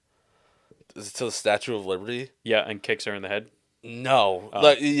her to the Statue of Liberty. Yeah, and kicks her in the head. No,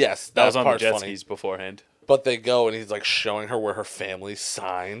 Oh. yes, That was on the part's jet funny. skis beforehand. But they go and he's like showing her where her family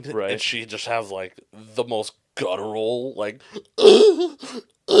signed, Right. and she just has like the most guttural like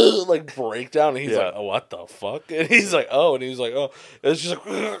like breakdown, and he's like, "Oh, what the fuck?" And he's like, "Oh," and he's like, "Oh," and it's just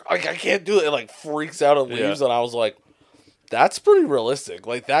like, I can't do it. It like freaks out and leaves, and I was like, "That's pretty realistic.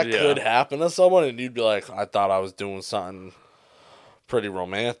 Like that could happen to someone," and you'd be like, "I thought I was doing something pretty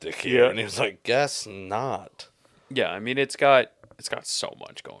romantic here," and he was like, "Guess not." Yeah, I mean it's got so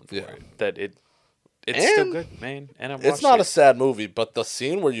much going for it that it's still good, man. And it's not a sad movie, but the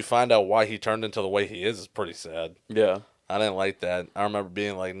scene where you find out why he turned into the way he is pretty sad. Yeah. I didn't like that. I remember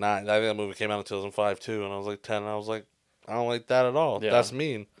being like 9. I think that movie came out in 2005 too, and I was like 10, and I was like, I don't like that at all. Yeah. That's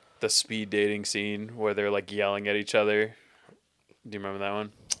mean. The speed dating scene where they're like yelling at each other. Do you remember that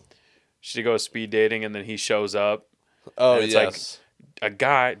one? She goes speed dating, and then he shows up. Oh, and it's yes. like a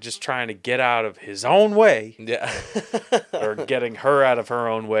guy just trying to get out of his own way. Yeah. Or getting her out of her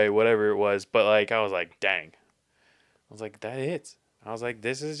own way, whatever it was. But like, I was like, dang. I was like, that hits. I was like,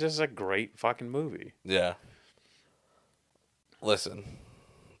 this is just a great fucking movie. Yeah. Listen,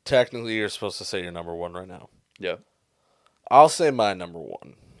 technically you're supposed to say your number one right now. Yeah. I'll say my number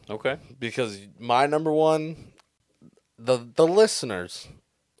one. Okay. Because my number one, the listeners,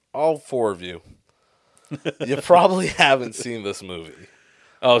 all 4 of you, you probably haven't seen this movie.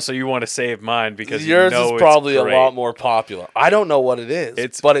 Oh, so you want to save mine because yours is probably it's a lot more popular. I don't know what it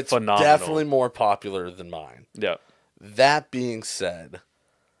is, but it's phenomenal. Definitely more popular than mine. Yeah. That being said,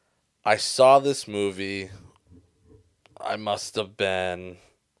 I saw this movie. I must have been,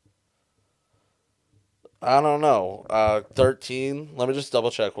 I don't know, 13. Let me just double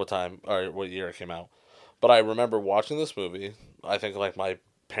check what year it came out. But I remember watching this movie. I think like my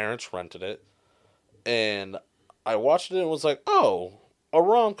parents rented it, and I watched it and was like, oh, a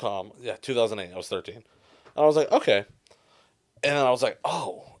rom com. Yeah, 2008. I was 13. And I was like, okay. And then I was like,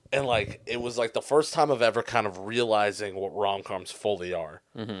 oh. And like it was like the first time of ever kind of realizing what rom coms fully are.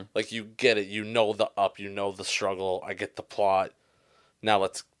 Mm-hmm. Like you get it, you know the up, you know the struggle. I get the plot. Now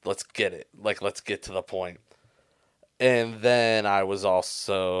let's get it. Like let's get to the point. And then I was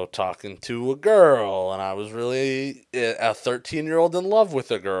also talking to a girl, and I was really a 13-year-old in love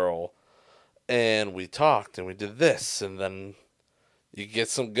with a girl. And we talked, and we did this, and then you get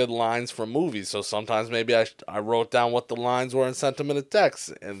some good lines from movies. So sometimes maybe I wrote down what the lines were and sent them in a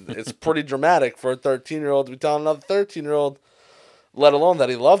text. And it's pretty dramatic for a 13-year-old to be telling another 13-year-old, let alone that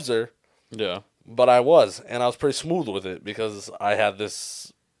he loves her. Yeah. But I was pretty smooth with it because I had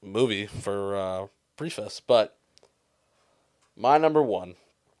this movie for preface. But my number one,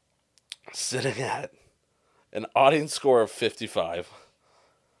 sitting at an audience score of 55%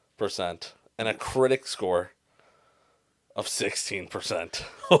 and a critic score of 16%.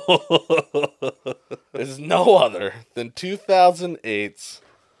 Is no other than 2008's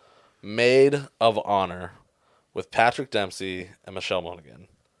Maid of Honor with Patrick Dempsey and Michelle Monaghan.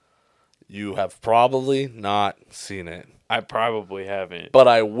 You have probably not seen it. I probably haven't. But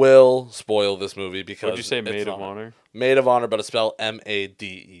I will spoil this movie because... What'd you say, Maid of Honor? Maid of Honor, but it's spelled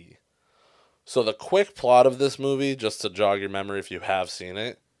M-A-D-E. So the quick plot of this movie, just to jog your memory if you have seen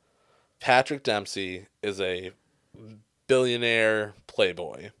it, Patrick Dempsey is a billionaire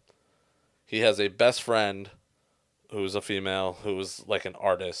playboy. He has a best friend who's a female who's like an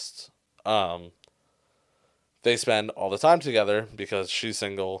artist. They spend all the time together because she's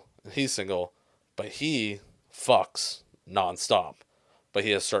single and he's single, but he fucks nonstop. But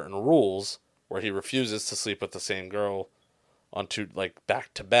he has certain rules where he refuses to sleep with the same girl on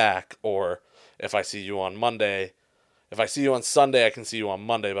back to back, or if I see you on Monday, if I see you on Sunday, I can see you on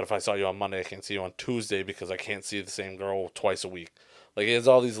Monday, but if I saw you on Monday, I can't see you on Tuesday because I can't see the same girl twice a week. Like, he has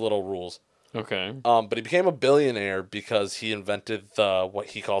all these little rules. Okay. But he became a billionaire because he invented what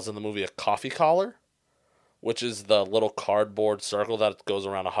he calls in the movie a coffee collar, which is the little cardboard circle that goes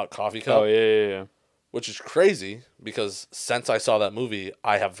around a hot coffee cup. Oh, yeah. Which is crazy because since I saw that movie,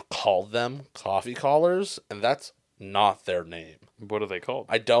 I have called them coffee collars, and that's not their name. What are they called?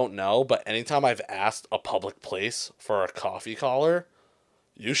 I don't know, but anytime I've asked a public place for a coffee collar,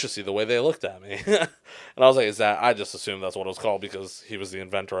 you should see the way they looked at me. And I was like, I just assumed that's what it was called because he was the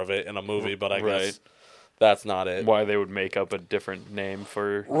inventor of it in a movie, but I guess that's not it. Why they would make up a different name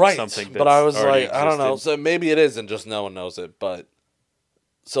for something that's but I was like, existed. I don't know. So maybe it is and just no one knows it, but...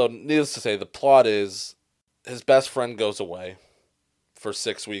 So, needless to say, the plot is his best friend goes away for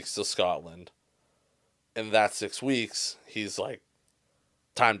 6 weeks to Scotland. In that 6 weeks, he's like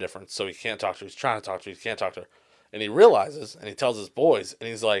time difference, so he can't talk to her. He's trying to talk to her. He can't talk to her. And he realizes, and he tells his boys, and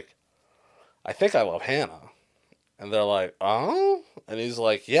he's like, I think I love Hannah. And they're like, oh? And he's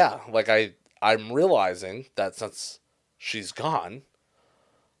like, yeah. Like, I'm realizing that since she's gone,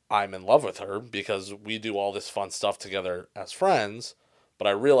 I'm in love with her because we do all this fun stuff together as friends, but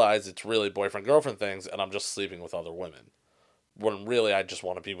I realize it's really boyfriend-girlfriend things, and I'm just sleeping with other women. When really I just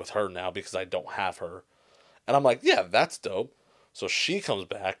want to be with her now because I don't have her. And I'm like, yeah, that's dope. So she comes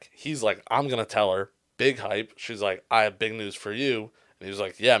back. He's like, I'm going to tell her. Big hype. She's like, I have big news for you. And he was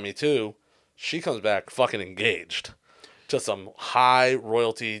like, yeah, me too. She comes back fucking engaged to some high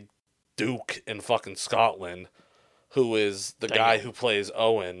royalty duke in fucking Scotland who is the guy who plays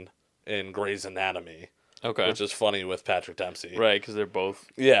Owen in Grey's Anatomy. Okay. Which is funny with Patrick Dempsey. Right, because they're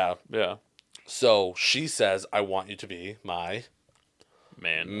both. Yeah. Yeah. So she says, I want you to be my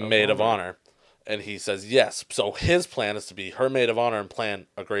maid of honor. And he says yes. So his plan is to be her maid of honor and plan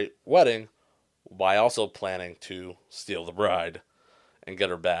a great wedding by also planning to steal the bride and get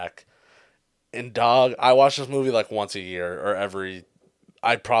her back. And dog, I watch this movie like once a year or the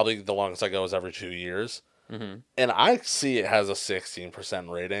longest I go is every 2 years. Mm-hmm. And I see it has a 16%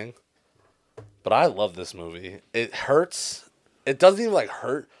 rating. But I love this movie. It hurts. It doesn't even like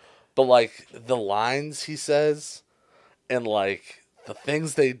hurt, but like the lines he says and like the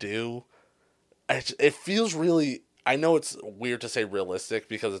things they do, it feels really. I know it's weird to say realistic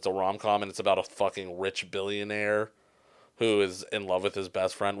because it's a rom-com and it's about a fucking rich billionaire who is in love with his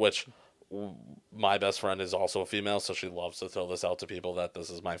best friend, which my best friend is also a female, so she loves to throw this out to people that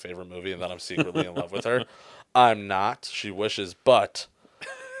this is my favorite movie and that I'm secretly in love with her. I'm not. She wishes, but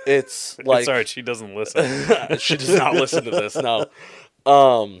it's like... It's alright, she doesn't listen. She does not listen to this, no.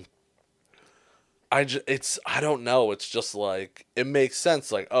 I don't know. It's just like, it makes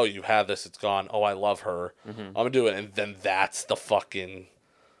sense. Like, oh, you have this, it's gone. Oh, I love her. Mm-hmm. I'm going to do it. And then that's the fucking,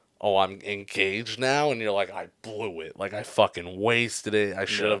 oh, I'm engaged now. And you're like, I blew it. Like, I fucking wasted it. I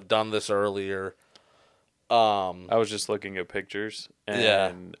should have done this earlier. I was just looking at pictures, and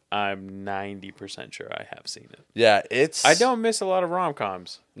yeah. I'm 90% sure I have seen it. Yeah, I don't miss a lot of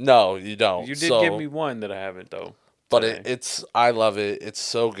rom-coms. No, you don't. You did give me one that I haven't, though. But I love it. It's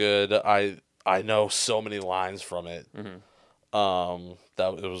so good. I know so many lines from it. Mm-hmm.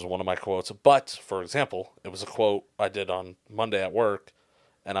 That it was one of my quotes. But, for example, it was a quote I did on Monday at work,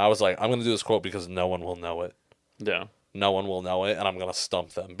 and I was like, I'm going to do this quote because no one will know it. Yeah. No one will know it, and I'm going to stump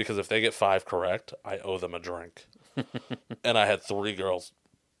them. Because if they get 5 correct, I owe them a drink. And I had 3 girls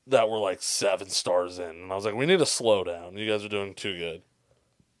that were like 7 stars in. And I was like, we need to slow down. You guys are doing too good.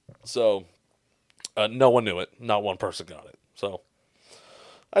 So, no one knew it. Not one person got it. So,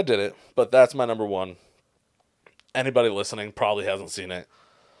 I did it. But that's my number 1. Anybody listening probably hasn't seen it.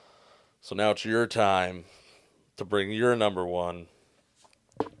 So now it's your time to bring your number 1.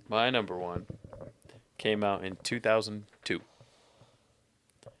 My number 1 came out in 2002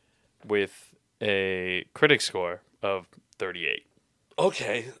 with a critic score of 38.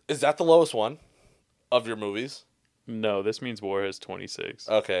 Okay. Is that the lowest one of your movies? No, this means War has 26.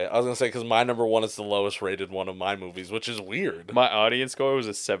 Okay. I was going to say, because my number 1 is the lowest rated one of my movies, which is weird. My audience score was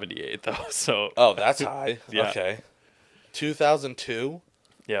a 78, though. So. Oh, that's high. Yeah. Okay. 2002?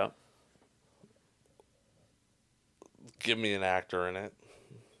 Yeah. Give me an actor in it.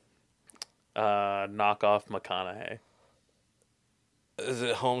 Knockoff McConaughey. Is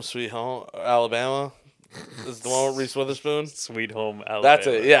it Home Sweet Home Alabama? Is the one with Reese Witherspoon? Sweet Home Alabama. That's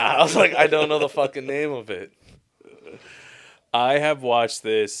it. Yeah, I was like, I don't know the fucking name of it. I have watched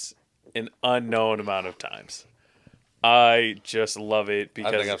this an unknown amount of times. I just love it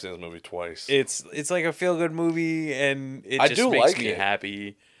because I think I've seen this movie twice. It's like a feel good movie, and it just do makes like me it.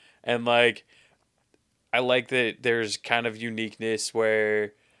 happy. And like, I like that there's kind of uniqueness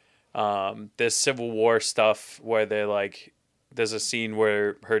where there's Civil War stuff where they're like, there's a scene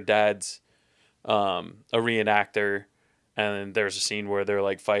where her dad's a reenactor, and then there's a scene where they're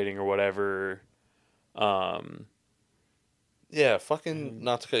like fighting or whatever. Yeah, fucking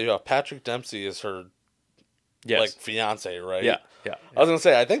not to cut you off. Patrick Dempsey is her like fiance, right? Yeah. I was gonna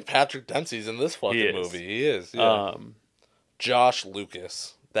say, I think Patrick Dempsey's in this fucking movie. He is. Yeah. Josh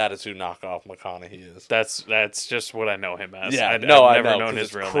Lucas. That is who Knockoff McConaughey is. That's just what I know him as. Yeah, I've I never know, known his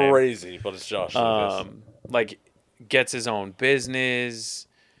it's real name. crazy, but it's Josh Lucas. Like, gets his own business.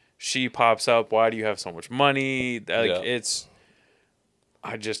 She pops up. Why do you have so much money? Like, it's.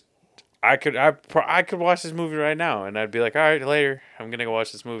 I could watch this movie right now, and I'd be like, all right, later, I'm gonna go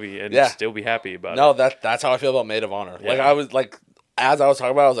watch this movie, and still be happy about it. No, that's how I feel about Maid of Honor. Yeah. Like, I was like, as I was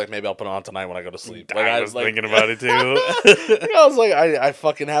talking about it, I was like, maybe I'll put it on tonight when I go to sleep. Like, I was like, thinking about it too. I was like, I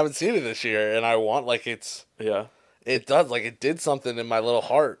fucking haven't seen it this year, and I want, like, it's It does. Like, it did something in my little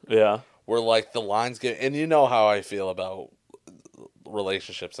heart Yeah. where, like, the lines get. And you know how I feel about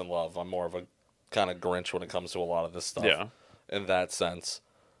relationships and love. I'm more of a kind of Grinch when it comes to a lot of this stuff. Yeah. In that sense.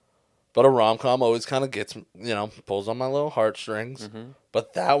 But a rom-com always kind of gets, pulls on my little heartstrings. Mm-hmm.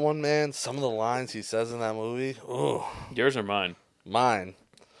 But that one, man, some of the lines he says in that movie, ooh. Yours or mine? Mine.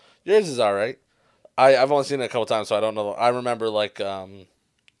 Yours is all right. I've only seen it a couple times, so I don't know. I remember, like,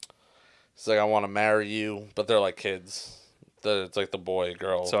 it's like, I want to marry you, but they're like kids. It's like the boy,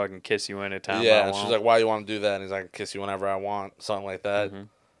 girl. So I can kiss you anytime yeah, I and want. she's like, why you want to do that? And he's like, I can kiss you whenever I want, something like that.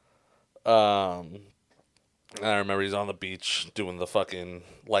 Mm-hmm. I remember he's on the beach doing the fucking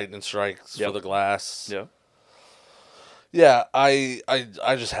lightning strikes for Yep. the glass. Yeah. Yeah, I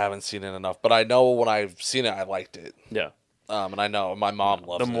just haven't seen it enough, but I know when I've seen it, I liked it. Yeah. And I know my mom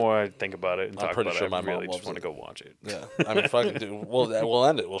loves it. The more I think about it and I'm talk pretty about sure it, my I mom really just loves want to it. go watch it. Yeah, I mean, fucking dude. We'll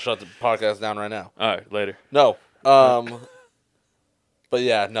end it. We'll shut the podcast down right now. All right, later. No, but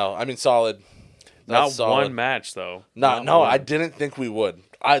yeah, no. I mean, solid. Not That's solid. one match though. No, one. I didn't think we would.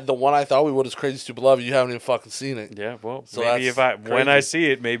 The one I thought we would is Crazy Stupid Love. You haven't even fucking seen it. Yeah, well, So maybe that's when I crazy.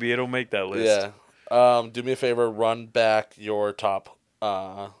 see it, maybe it'll make that list. Yeah. Do me a favor. Run back your top.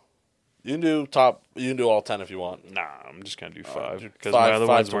 You can do top. You can do all 10 if you want. Nah, I'm just gonna do 5 dude, because five- my other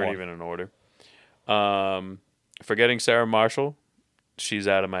five ones to weren't one. even in order. Forgetting Sarah Marshall, she's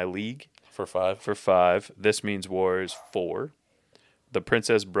out of my league For 5. for 5. This Means War is 4. The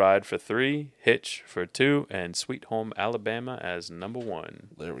Princess Bride for 3, Hitch for 2, and Sweet Home Alabama as number 1.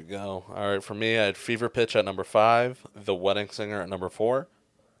 There we go. All right, for me, I had Fever Pitch at number 5, The Wedding Singer at number 4,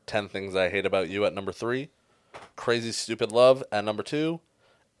 10 Things I Hate About You at number 3, Crazy Stupid Love at number 2,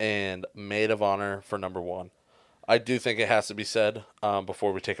 and Maid of Honor for number 1. I do think it has to be said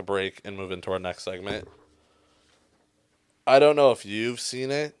before we take a break and move into our next segment. I don't know if you've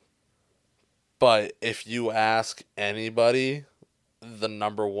seen it, but if you ask anybody the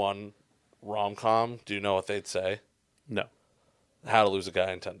number 1 rom-com, do you know what they'd say? No. How to Lose a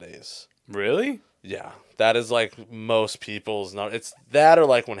Guy in 10 Days. Really? Yeah, that is like most people's. No, it's that or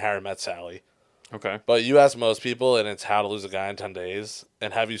like When Harry Met Sally. Okay. But you ask most people, and it's How to Lose a Guy in 10 Days.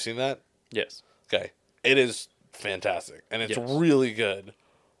 And have you seen that? Yes. Okay, it is fantastic, and it's Yes. really good.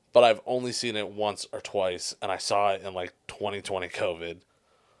 But I've only seen it once or twice, and I saw it in like 2020 COVID.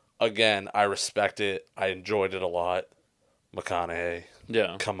 Again, I respect it. I enjoyed it a lot. McConaughey,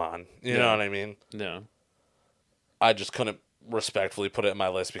 Yeah. come on, you Yeah. know what I mean? No. I just couldn't respectfully put it in my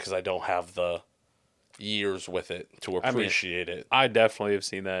list because I don't have the years with it to appreciate it. I definitely have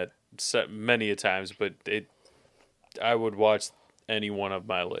seen that many a times, but I would watch any one of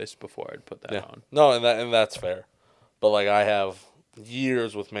my lists before I'd put that on. No, and that's fair. But like I have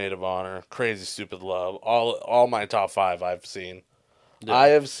years with Maid of Honor, Crazy Stupid Love, all my top 5 I've seen. Yeah. I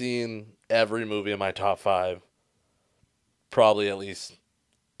have seen every movie in my top 5 probably at least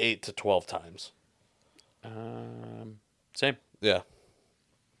 8 to 12 times. Same. Yeah.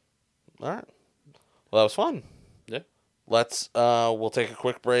 All right. Well, that was fun. Yeah. Let's we'll take a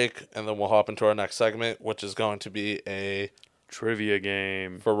quick break and then we'll hop into our next segment, which is going to be a Trivia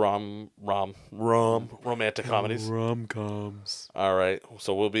game. for romantic comedies. Rom Coms. All right.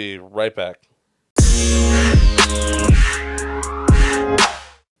 So we'll be right back.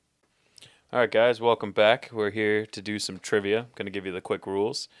 All right, guys, welcome back. We're here to do some trivia. I'm going to give you the quick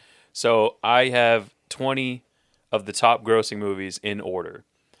rules. So I have 20 of the top grossing movies in order,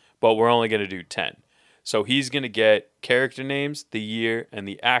 but we're only going to do 10. So he's going to get character names, the year, and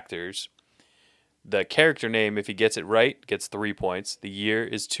the actors. The character name, if he gets it right, gets 3 points. The year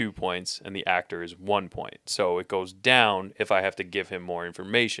is 2 points, and the actor is 1 point. So it goes down if I have to give him more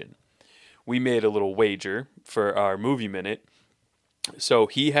information. We made a little wager for our movie minute. So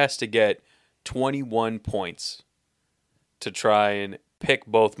he has to get 21 points to try and pick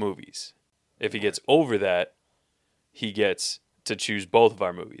both movies. If he gets over that, he gets to choose both of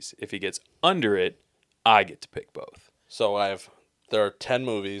our movies. If he gets under it, I get to pick both. So there are 10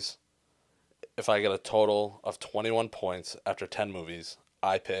 movies. If I get a total of 21 points after 10 movies,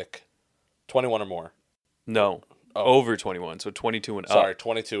 I pick 21 or more. No, over 21, so 22 and up. Sorry,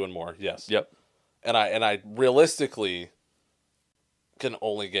 22 and more. Yes. Yep. And I realistically can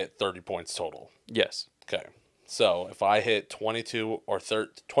only get 30 points total. Yes. Okay. So if I hit 22 or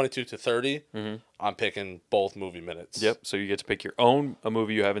 22 to 30, I'm picking both movie minutes. Yep. So you get to pick your own a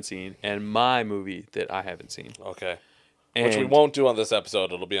movie you haven't seen and my movie that I haven't seen. Okay. And Which we won't do on this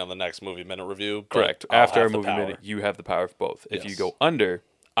episode. It'll be on the next movie minute review. correct. I'll After have our the movie power. minute, you have the power of both. If you Yes. go under,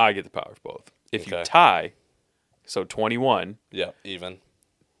 I get the power of both. If you Okay. tie, so 21, Yeah, even.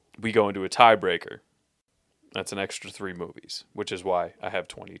 we go into a tiebreaker. That's an extra 3 movies, which is why I have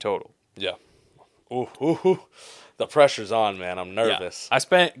 20 total. Yeah. Ooh, ooh, ooh. The pressure's on, man. I'm Yeah. nervous. I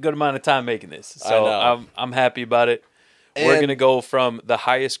spent a good amount of time making this, I so know. I'm happy about it. We're And- gonna go from the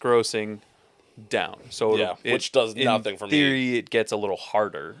highest grossing down. So Yeah, which does nothing for me. In theory, it gets a little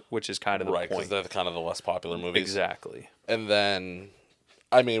harder, which is kind of the Right, because point. they're kind of the less popular movies. Exactly. And then,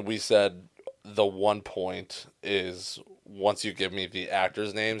 I mean, we said the 1 point is once you give me the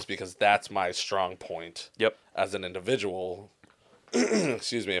actors' names, because that's my strong point. Yep. As an individual,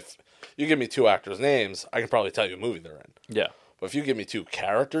 excuse me, if you give me 2 actors' names, I can probably tell you a movie they're in. Yeah. But if you give me 2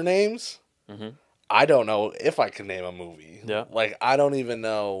 character names, Mm-hmm. I don't know if I can name a movie. Yeah. Like, I don't even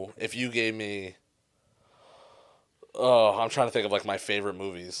know if you gave me. Oh, I'm trying to think of like my favorite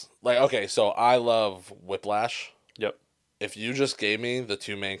movies. Like, okay, so I love Whiplash. Yep. If you just gave me the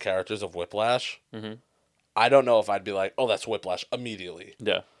 2 main characters of Whiplash, Mm-hmm. I don't know if I'd be like, oh, that's Whiplash immediately.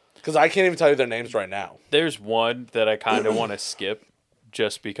 Yeah. Because I can't even tell you their names right now. There's one that I kind of want to skip,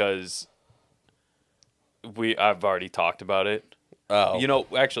 just because I've already talked about it. Oh. You know,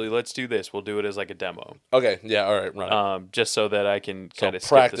 actually, let's do this. We'll do it as like a demo, Okay, yeah, all right, run it. just so that I can So kind of skip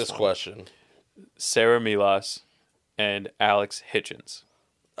practice this one. question. Sarah Milas and Alex Hitchens.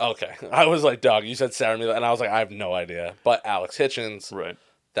 Okay. I was like, dog, you said Sarah Mila, and I was like, I have no idea. But Alex Hitchens, Right.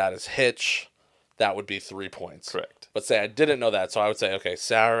 that is Hitch. That would be 3 points. Correct. But say I didn't know that, so I would say, okay,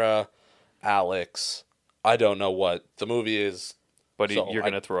 Sarah, Alex, I don't know what the movie is. But So you're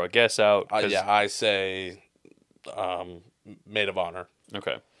going to throw a guess out. Yeah, I say Maid of Honor.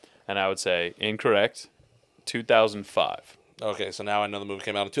 Okay. And I would say incorrect. 2005. Okay, so now I know the movie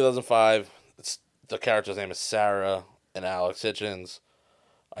came out in 2005. The character's name is Sarah and Alex Hitchens.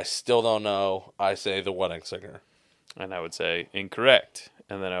 I still don't know. I say The Wedding Singer. And I would say incorrect.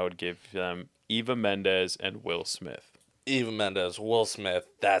 And then I would give them Eva Mendes and Will Smith. Eva Mendes, Will Smith,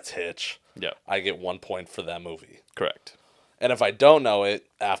 that's Hitch. Yeah. I get 1 point for that movie. Correct. And if I don't know it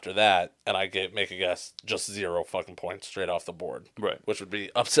after that, and I make a guess, just 0 fucking points straight off the board. Right. Which would be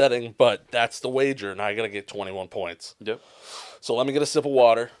upsetting, but that's the wager, and I gotta get 21 points. Yep. So let me get a sip of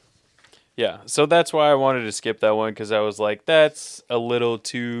water. Yeah. So that's why I wanted to skip that one, because I was like, that's a little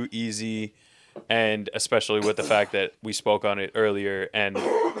too easy. And especially with the fact that we spoke on it earlier, and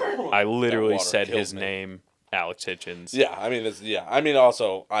I literally water said killed his me. name, Alex Hitchens. Yeah, I mean,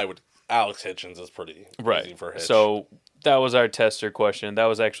 also, Alex Hitchens is pretty easy for Hitch. So that was our tester question. That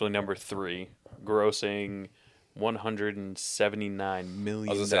was actually number 3, grossing $179 million.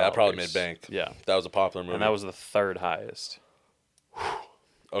 I was gonna say, that probably made bank. Yeah. That was a popular movie. And that was the 3rd highest.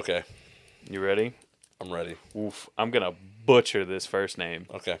 Okay, You ready? I'm ready. Oof. I'm going to butcher this first name.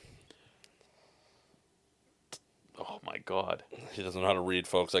 Okay. Oh, my God. He doesn't know how to read,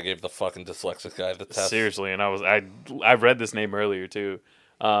 folks. I gave the fucking dyslexic guy the test. Seriously, and I read this name earlier, too.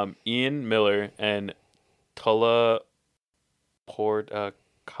 Ian Miller and Tulla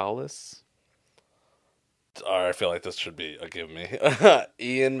Portakalis. All right, I feel like this should be a give me.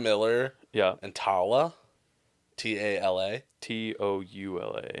 Ian Miller Yeah. and Tala. Tala.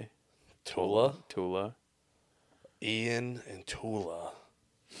 Toula. Tula. Tula. Ian and Tula.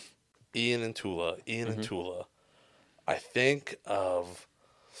 Ian and Tula. I think of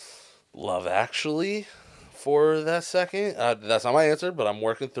Love Actually for that second. That's not my answer, but I'm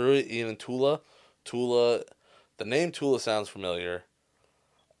working through it. Ian and Tula. Tula. The name Tula sounds familiar.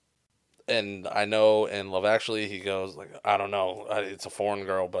 And I know in Love Actually, he goes, like, I don't know. It's a foreign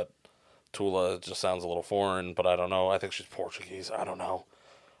girl, but Tula just sounds a little foreign, but I don't know. I think she's Portuguese. I don't know.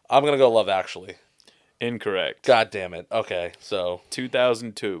 I'm going to go Love Actually. Incorrect. God damn it. Okay, so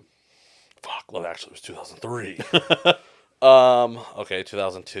 2002. fuck, Love Actually was 2003. Okay,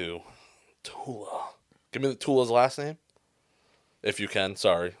 2002. Tula. Give me Tula's last name. If you can,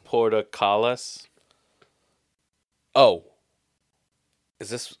 sorry. Portakalis. Oh. Is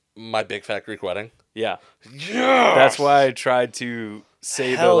this My Big Fat Greek Wedding? Yeah. Yeah. That's why I tried to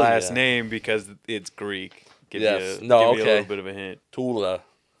say Hell the last yeah. name, because it's Greek. Give Yes. you, No, give you a okay. little bit of a hint. Tula.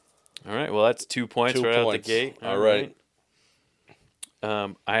 All right. Well, that's 2 points 2 right out the points. gate. All right.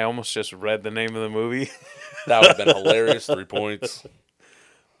 I almost just read the name of the movie. That would have been hilarious. 3 points.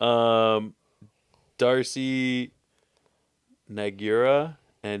 Darcy Nagura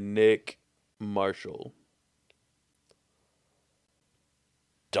and Nick Marshall.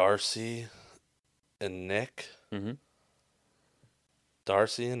 Darcy and Nick. Mhm.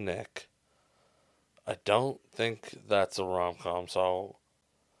 Darcy and Nick. I don't think that's a rom-com, so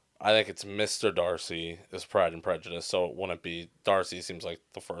I think it's Mr. Darcy is Pride and Prejudice, so it wouldn't be Darcy seems like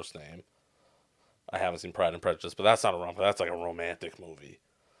the first name. I haven't seen Pride and Prejudice, but that's not a rom-com. That's like a romantic movie.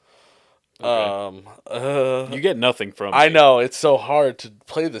 Okay. You get nothing from I me. know, it's so hard to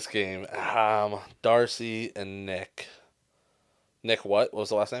play this game. Darcy and Nick. Nick what? What was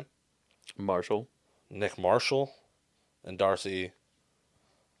the last name? Marshall. Nick Marshall, and Darcy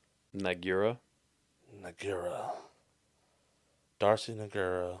Nagura. Nagura. Darcy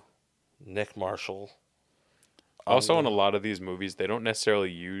Nagura, Nick Marshall. Also, in a lot of these movies, they don't necessarily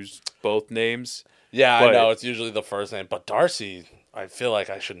use both names. Yeah, but I know. It's usually the first name. But Darcy, I feel like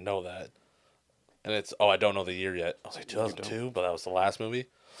I should know that. And it's, I don't know the year yet. I was like 2002, but that was the last movie.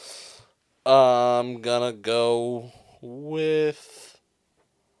 I'm gonna go with.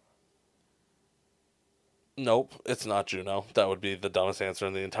 Nope, it's not Juno. That would be the dumbest answer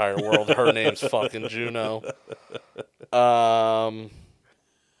in the entire world. Her name's fucking Juno. Dun,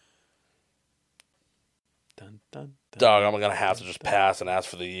 dun, dun, Dog, I'm gonna have to just pass and ask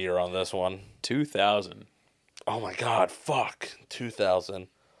for the year on this one. 2000. Oh my god, fuck. 2000.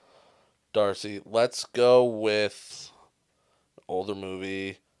 Darcy, let's go with older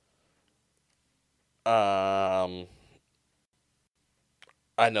movie. I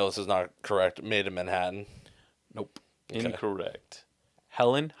know this is not correct. Made in Manhattan. Nope. Okay. Incorrect.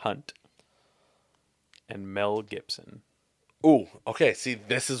 Helen Hunt and Mel Gibson. Ooh, okay. See,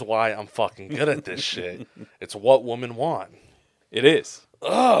 this is why I'm fucking good at this shit. It's what women want. It is.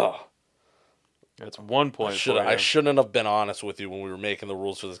 Ugh. That's 1 point for you. I shouldn't have been honest with you when we were making the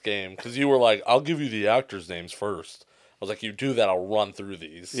rules for this game, because you were like, I'll give you the actors' names first. I was like, you do that, I'll run through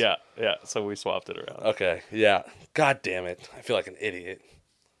these. Yeah. So we swapped it around. Okay, yeah. God damn it. I feel like an idiot.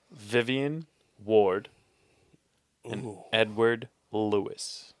 Vivian Ward and Ooh. Edward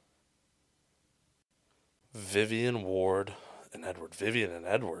Lewis. Vivian Ward and Edward. Vivian and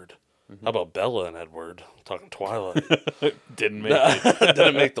Edward. How about Bella and Edward? I'm talking Twilight. Didn't make it.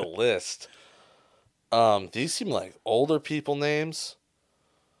 Didn't make the list. These seem like older people names.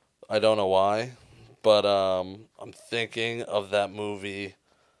 I don't know why. But I'm thinking of that movie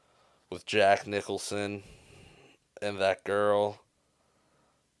with Jack Nicholson and that girl.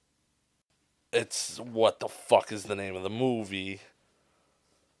 It's, what the fuck is the name of the movie?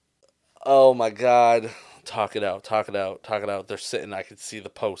 Oh my god. Talk it out. They're sitting, I could see the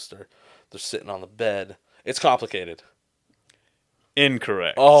poster. They're sitting on the bed. It's complicated.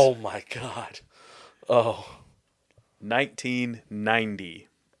 Incorrect. Oh my god. Oh. 1990.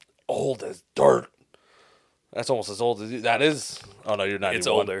 Old as dirt. That's almost as old as you. That is. Oh no, you're 91. It's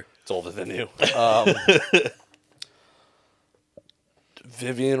older. It's older than you.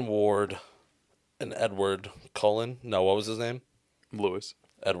 Vivian Ward and Edward Cullen. No, what was his name? Lewis.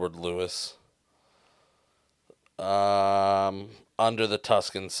 Edward Lewis. Under the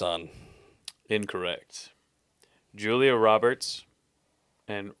Tuscan Sun. Incorrect. Julia Roberts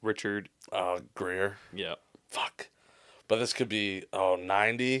and Richard. Greer. Yeah. Fuck. But this could be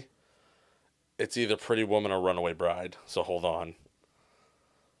 90. It's either Pretty Woman or Runaway Bride. So hold on.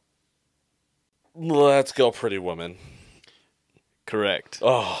 Let's go Pretty Woman. Correct.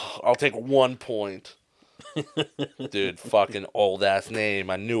 Oh, I'll take 1 point. Dude, fucking old ass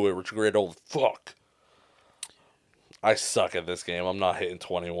name. I knew it. Richard Gere, old fuck. I suck at this game. I'm not hitting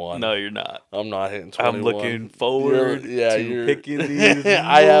 21. No, you're not. I'm not hitting 21. I'm looking forward to picking these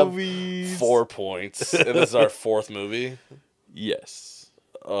I movies. have 4 points. And this is our fourth movie. Yes.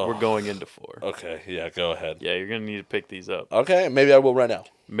 Oh. We're going into 4. Okay, yeah, go ahead. Yeah, you're going to need to pick these up. Okay, maybe I will right now.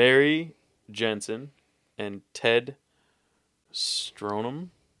 Mary Jensen and Ted Stronum.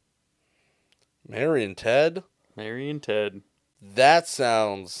 Mary and Ted? Mary and Ted. That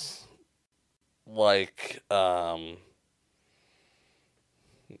sounds like, not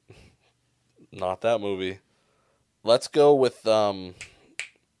that movie. Let's go with,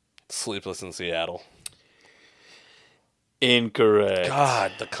 Sleepless in Seattle. Incorrect.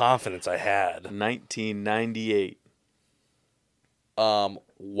 God, the confidence I had. 1998.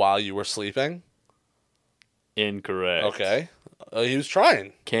 While you were sleeping? Incorrect. Okay. He was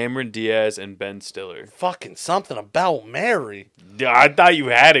trying. Cameron Diaz and Ben Stiller. Fucking something about Mary. I thought you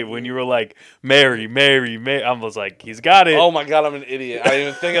had it when you were like, Mary. I was like, he's got it. Oh my god, I'm an idiot. I didn't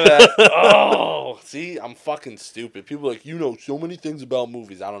even think of that. Oh, see, I'm fucking stupid. People are like, you know so many things about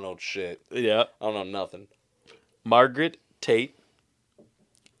movies. I don't know shit. Yeah. I don't know nothing. Margaret Tate,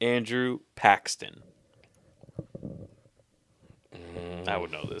 Andrew Paxton. I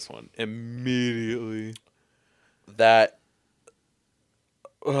would know this one immediately. That.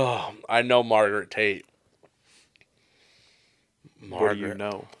 I know Margaret Tate. What do you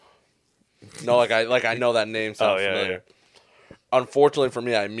know? No, I know that name sounds familiar. Yeah. Unfortunately for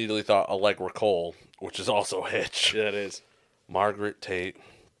me, I immediately thought Allegra Cole, which is also Hitch. Yeah, it is. Margaret Tate.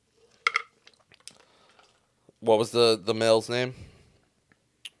 What was the male's name?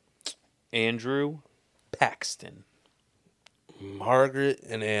 Andrew Paxton. Margaret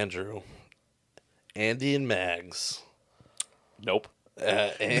and Andrew. Andy and Mags. Nope.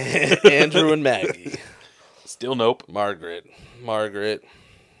 Andrew and Maggie. Still nope. Margaret.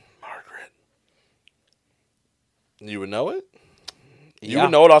 You would know it? You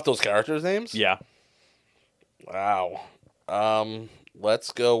would know it off those characters' names? Yeah. Wow.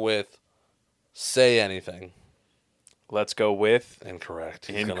 Let's go with Say Anything. Let's go with Incorrect.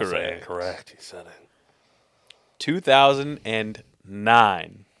 He's gonna say Incorrect. incorrect. He said it.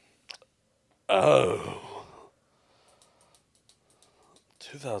 2009. Oh.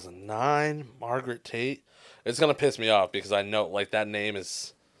 2009, Margaret Tate. It's going to piss me off because I know, like, that name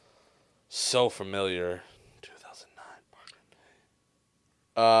is so familiar. 2009,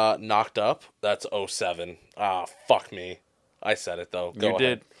 Margaret Tate. Knocked Up. That's 07. Ah, fuck me. I said it, though. Go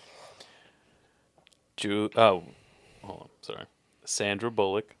ahead. Hold on. Sorry. Sandra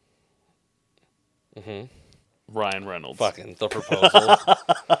Bullock. Mm-hmm. Ryan Reynolds. Fucking The Proposal.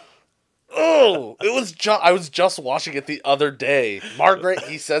 Oh, I was just watching it the other day. Margaret,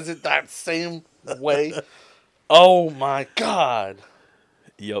 he says it that same way. Oh my god.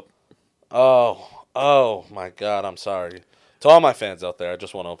 Yep. Oh my god, I'm sorry. To all my fans out there, I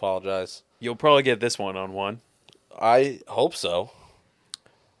just want to apologize. You'll probably get this one on one. I hope so.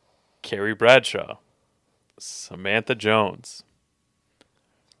 Carrie Bradshaw. Samantha Jones.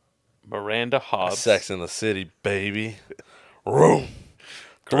 Miranda Hobbs. Sex in the City, baby. Room.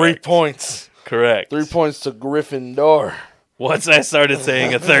 3 points. Correct. 3 points to Gryffindor. Once I started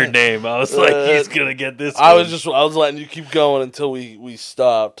saying a third name, I was like, he's going to get this I one. was letting you keep going until we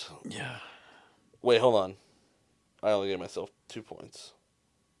stopped. Yeah. Wait, hold on. I only gave myself 2 points.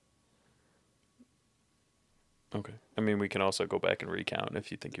 Okay. I mean, we can also go back and recount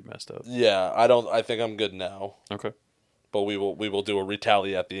if you think you messed up. Yeah, I think I'm good now. Okay. But we will do a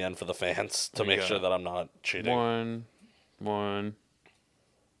retally at the end for the fans to make sure that I'm not cheating. One.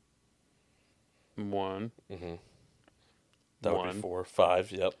 Mm-hmm. That would be 4,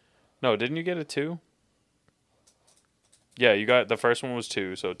 5. Yep. No, didn't you get a 2? Yeah, you got the first one was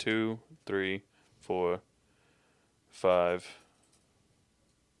 2, so 2, 3, 4, 5,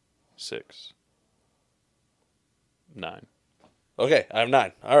 6, 9. Okay, I have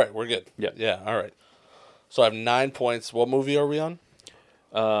 9. All right, we're good. Yeah. Yeah. All right. So I have 9 points. What movie are we on?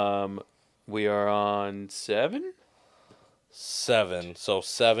 We are on 7. 7. So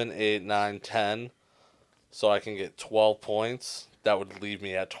 7, 8, 9, 10. So I can get 12 points. That would leave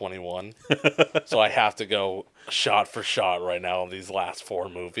me at 21. So I have to go shot for shot right now on these last 4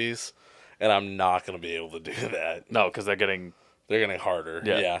 movies. And I'm not going to be able to do that. No, because they're getting harder.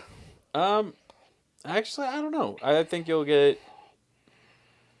 Yeah. Actually, I don't know. I think you'll get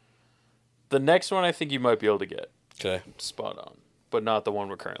the next one. I think you might be able to get Okay. spot on, but not the one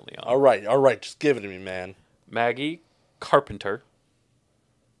we're currently on. All right. Just give it to me, man. Maggie Carpenter.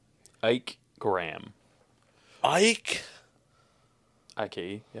 Ike Graham. Ike?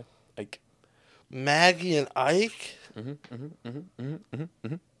 IKE, yeah. Ike. Maggie and Ike?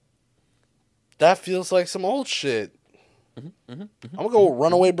 That feels like some old shit. I'm going to go with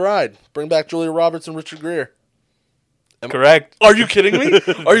Runaway Bride. Bring back Julia Roberts and Richard Gere. Correct. Are you kidding me?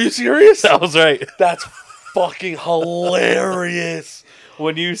 Are you serious? That was right. That's fucking hilarious.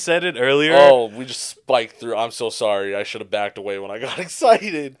 When you said it earlier. Oh, we just spiked through. I'm so sorry. I should have backed away when I got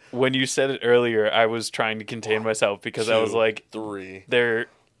excited. When you said it earlier, I was trying to contain myself because 2, I was like, 3.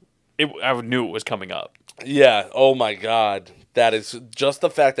 I knew it was coming up. Yeah. Oh my God. That is just the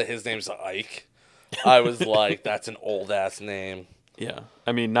fact that his name's Ike. I was like, that's an old ass name. Yeah.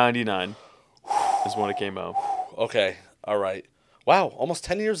 I mean, 99 is when it came out. Okay. All right. Wow. Almost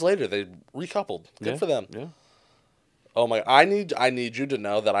 10 years later, they recoupled. Good for them. Yeah. Oh my! I need you to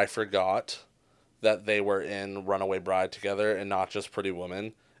know that I forgot that they were in Runaway Bride together and not just Pretty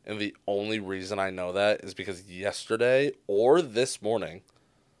Woman. And the only reason I know that is because yesterday or this morning,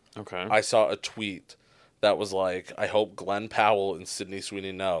 Okay. I saw a tweet that was like, I hope Glenn Powell and Sydney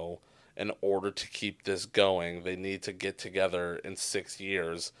Sweeney know, in order to keep this going, they need to get together in 6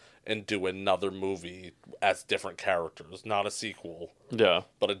 years and do another movie as different characters. Not a sequel, Yeah.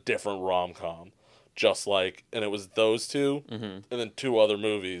 but a different rom-com. Just like, and it was those 2, and then 2 other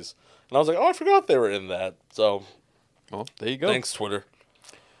movies. And I was like, oh, I forgot they were in that. So, Well, there you go. thanks, Twitter.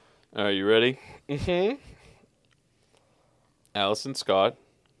 All right, you ready? Mm-hmm. Allison Scott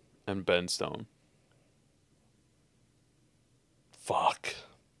and Ben Stone. Fuck.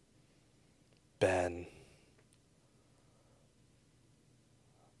 Ben.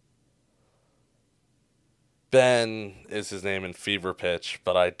 Ben is his name in Fever Pitch,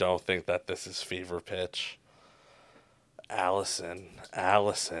 but I don't think that this is Fever Pitch. Allison.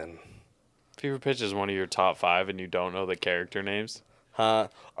 Fever Pitch is one of your top 5 and you don't know the character names? Huh?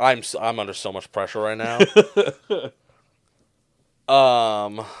 I'm under so much pressure right now.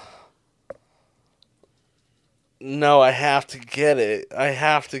 Um. No, I have to get it. I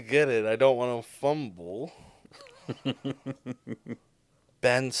have to get it. I don't want to fumble.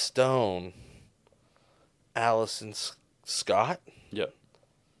 Ben Stone. Allison Scott? Yep.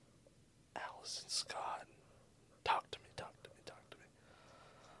 Allison Scott. Talk to me, talk to me, talk to me.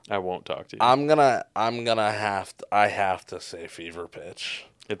 I won't talk to you. I have to say Fever Pitch.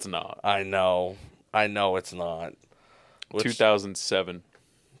 It's not. I know it's not. 2007.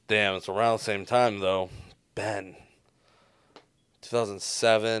 Damn, it's around the same time though. Ben.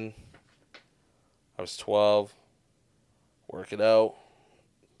 2007. I was 12. Work it out.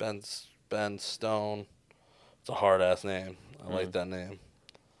 Ben Stone. It's a hard ass name. I like that name.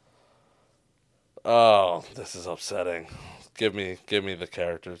 Oh, this is upsetting. Give me the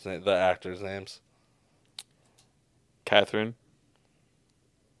the actors' names. Catherine.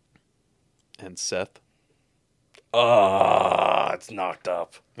 And Seth. It's knocked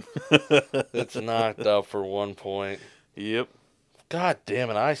up. It's knocked up for 1 point. Yep. God damn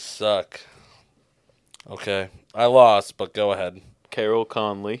it, I suck. Okay, I lost, but go ahead. Carol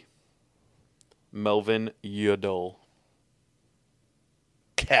Conley. Melvin Udall.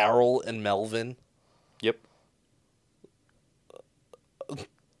 Carol and Melvin. Yep.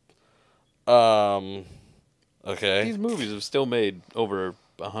 Okay. These movies have still made over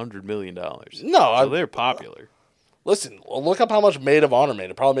 $100 million. No, so they're popular. Listen, look up how much Maid of Honor made.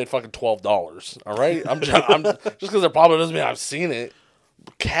 It probably made fucking $12. All right, I'm just because they're popular doesn't mean I've seen it.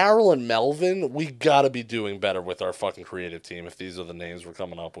 Carol and Melvin, we gotta be doing better with our fucking creative team if these are the names we're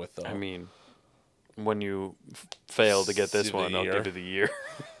coming up with. Though. I mean, when you fail to get this one, I'll give you the year.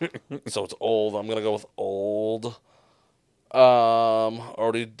 So it's old. I'm gonna go with old.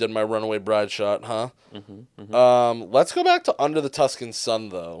 Already did my Runaway Bride shot, huh? Let's go back to Under the Tuscan Sun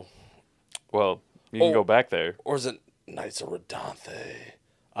though. Well, you can go back there. Or is it Knights of Rodanthe?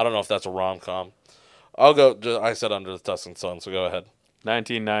 I don't know if that's a rom-com. I'll go. I said Under the Tuscan Sun, so go ahead.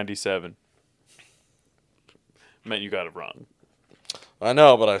 1997. Meant you got it wrong. I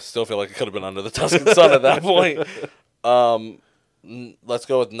know, but I still feel like it could have been Under the Tuscan Sun at that point. Let's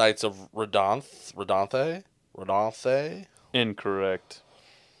go with Knights of Rodanthe. Incorrect.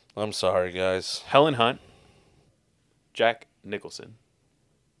 I'm sorry, guys. Helen Hunt. Jack Nicholson.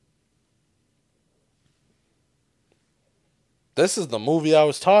 This is the movie I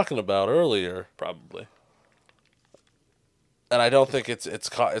was talking about earlier. Probably. And I don't think it's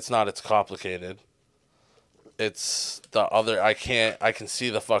complicated. It's the other. I can see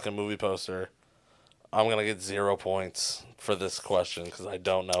the fucking movie poster. I'm gonna get 0 points for this question because I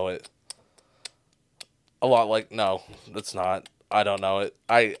don't know it. A lot like no, it's not. I don't know it.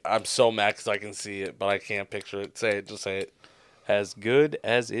 I'm so mad because I can see it, but I can't picture it. Say it. Just say it. As good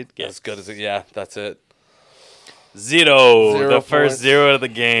as it gets. As good as it. Yeah, that's it. Zero. The Points. first zero of the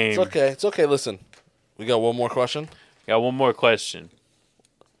game. It's okay. It's okay. Listen, we got one more question. Got one more question.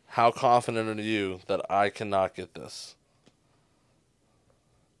 How confident are you that I cannot get this?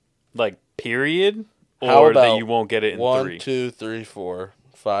 Like, period? How Or about that you won't get it in 1, 3? 2, 3, 4,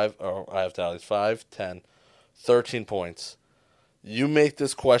 5. Oh, I have tallies. 5, 10, 13 points. You make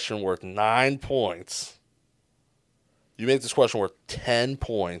this question worth 9 points. You make this question worth 10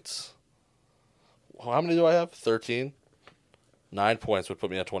 points. How many do I have? 13? 9 points would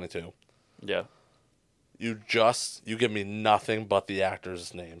put me at 22. Yeah. You give me nothing but the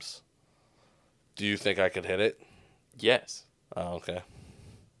actors' names. Do you think I could hit it? Yes. Oh, okay.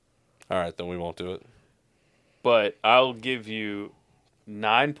 All right, then we won't do it. But I'll give you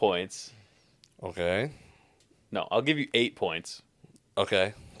 9 points. Okay. No, I'll give you 8 points.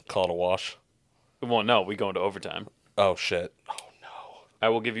 Okay. Call it a wash. Well, no, we go into overtime. Oh, shit. Oh, no. I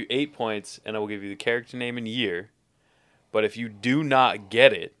will give you 8 points, and I will give you the character name and year. But if you do not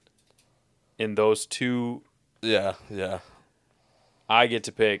get it in those two... Yeah. I get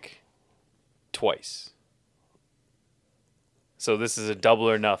to pick twice. So this is a double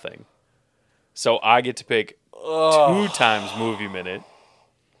or nothing. So I get to pick 2 times movie minute.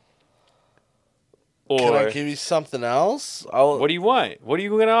 Or can I give you something else? What do you want? What are you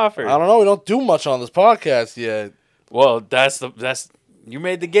going to offer? I don't know. We don't do much on this podcast yet. Well, that's you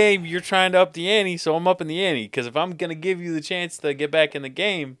made the game. You're trying to up the ante, so I'm upping the ante. Because if I'm going to give you the chance to get back in the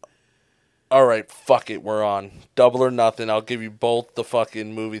game... All right, fuck it. We're on. Double or nothing. I'll give you both the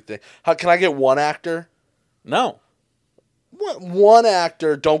fucking movie thing. Can I get one actor? No. What? One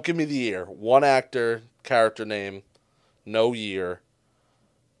actor. Don't give me the year. One actor, character name, no year.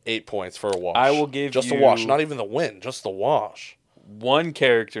 8 points for a wash. I will give just you... a wash. Not even the win. Just the wash. One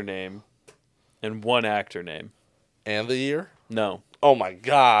character name and one actor name. And the year? No. Oh, my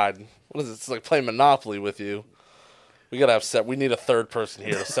God. What is it? It's like playing Monopoly with you. We gotta have we need a third person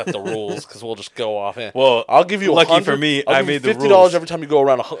here to set the rules because we'll just go off. Well, I'll give you lucky for me, I made the $50 rules. every time you go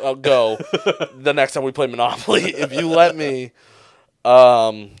around. Go the next time we play Monopoly. If you let me,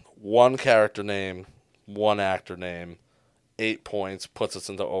 one character name, one actor name, 8 points puts us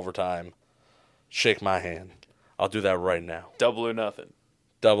into overtime. Shake my hand. I'll do that right now. Double or nothing.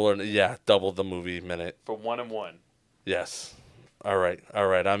 Double the movie minute. For 1 and 1. Yes. All right,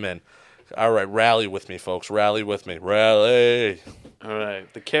 I'm in. All right, rally with me, folks. Rally with me. Rally. All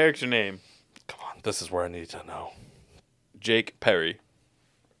right. The character name. Come on, this is where I need to know. Jake Perry.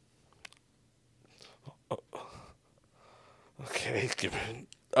 Okay, give me.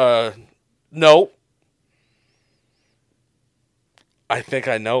 No. I think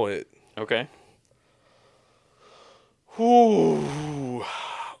I know it. Okay. Ooh.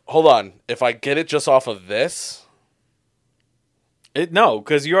 Hold on. If I get it just off of this. No,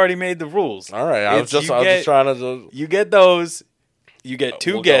 because you already made the rules. All right, I was just trying to. You get those. You get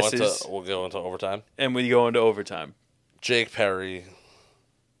 2 guesses. We'll go into overtime. And we go into overtime. Jake Perry.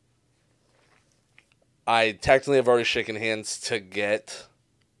 I technically have already shaken hands to get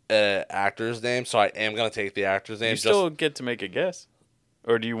an actor's name, so I am going to take the actor's name. You still get to make a guess?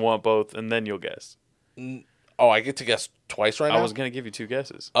 Or do you want both and then you'll guess? Oh, I get to guess twice right now? I was going to give you 2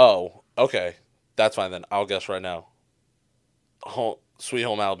 guesses. Oh, okay. That's fine then. I'll guess right now. Sweet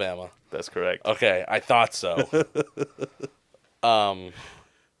Home Alabama. That's correct. Okay, I thought so.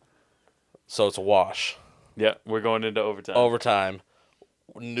 So it's a wash. Yeah, we're going into overtime. Overtime.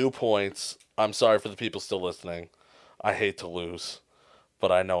 New points. I'm sorry for the people still listening. I hate to lose,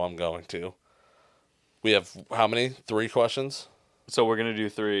 but I know I'm going to. We have how many? 3 questions? So we're going to do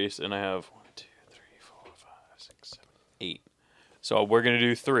 3s, and I have 1, 2, 3, 4, 5, 6, 7, 8. So we're going to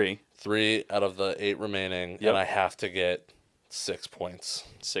do 3. 3 out of the 8 remaining, Yep. and I have to get 6 points.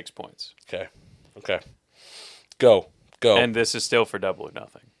 6 points. Okay. Go. And this is still for double or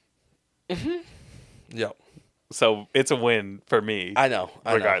nothing. Mm-hmm. Yep. So it's a win for me. I know.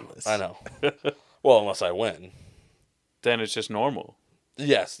 Regardless. I know. Well, unless I win. Then it's just normal.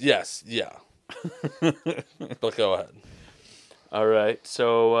 Yes, yeah. But go ahead. All right.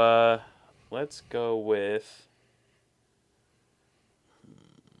 So let's go with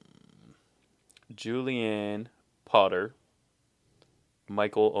Julianne Potter,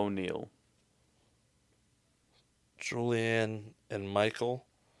 Michael O'Neill. Julianne and Michael.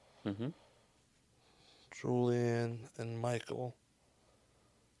 Mm-hmm. Julianne and Michael.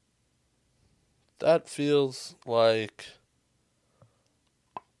 That feels like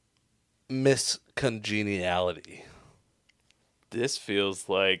miscongeniality. This feels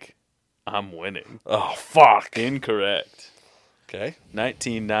like I'm winning. Oh, fuck. Incorrect. Okay.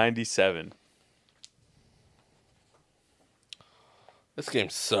 1997. This game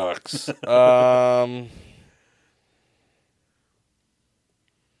sucks.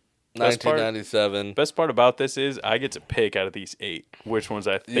 1997. Best part about this is I get to pick out of these 8 which ones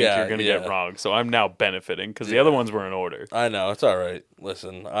I think you're going to get wrong. So I'm now benefiting because the other ones were in order. I know. It's all right.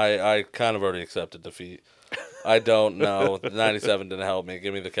 Listen, I kind of already accepted defeat. I don't know. 97 didn't help me.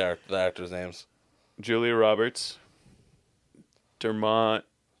 Give me the actors' names. Julia Roberts. Dermot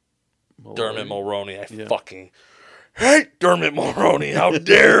Mulroney. I fucking hate Dermot Mulroney. How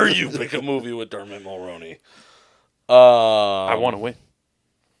dare you pick a movie with Dermot Mulroney? I want to win.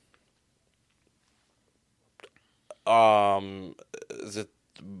 Is it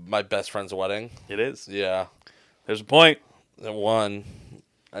My Best Friend's Wedding? It is. Yeah. There's a point. And 1.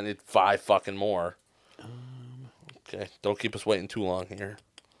 I need 5 fucking more. Okay. Don't keep us waiting too long here.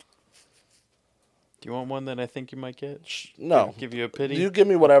 Do you want one that I think you might get? No. Give you a pity? You give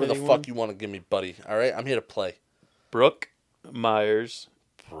me whatever the fuck one? you want to give me, buddy. All right? I'm here to play. Brooke Myers.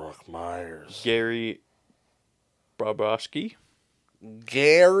 Gary Brabowski.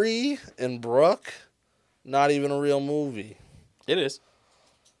 Gary and Brooke? Not even a real movie. It is.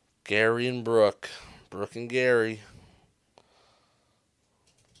 Gary and Brooke. Brooke and Gary.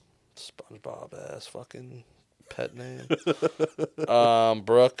 SpongeBob ass fucking pet name.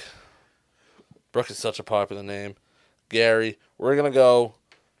 Brooke. Brooke is such a popular name. Gary. We're going to go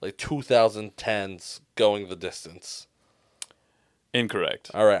like 2010s Going the Distance.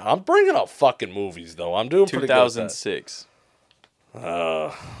 Incorrect. All right. I'm bringing up fucking movies, though. I'm doing pretty good. 2006.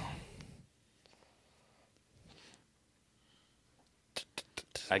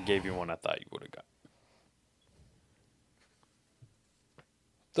 I gave you one I thought you would have got.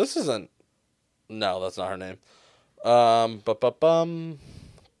 This isn't. No, that's not her name.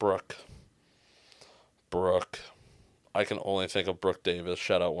 Brooke. I can only think of Brooke Davis.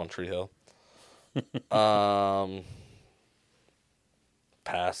 Shout out One Tree Hill.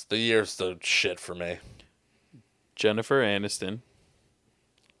 Pass. The year's the shit for me. Jennifer Aniston,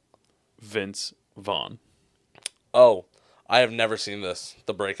 Vince Vaughn. Oh, I have never seen this.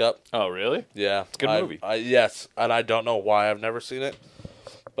 The Breakup. Oh, really? Yeah. It's a good movie. Yes, and I don't know why I've never seen it,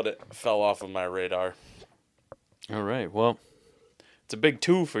 but it fell off of my radar. All right. Well, it's a big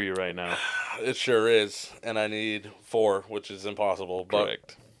 2 for you right now. It sure is, and I need 4, which is impossible, but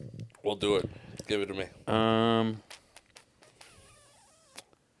Correct. we'll do it. Give it to me.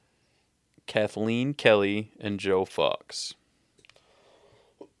 Kathleen Kelly and Joe Fox.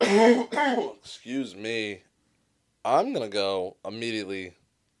 Excuse me. I'm going to go immediately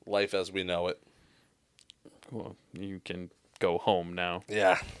Life as We Know It. Well, you can go home now.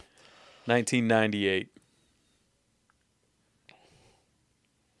 Yeah. 1998.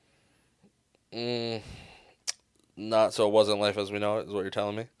 Not so it wasn't Life as We Know It, is what you're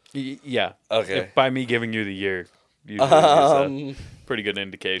telling me? Yeah. Okay. If by me giving you the year, usually is a pretty good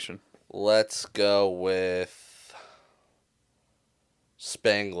indication. Let's go with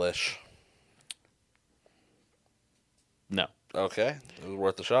Spanglish. No. Okay. It was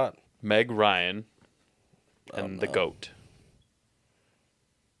worth a shot. Meg Ryan and the no. GOAT.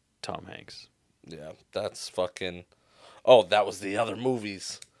 Tom Hanks. Yeah, that's fucking... Oh, that was the other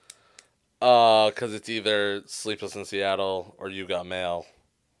movies. Because it's either Sleepless in Seattle or You Got Mail.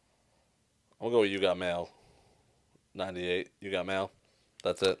 I'll go with You Got Mail. 98. You Got Mail.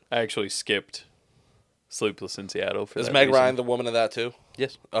 That's it. I actually skipped Sleepless in Seattle for Is that Meg reason. Ryan the woman of that too?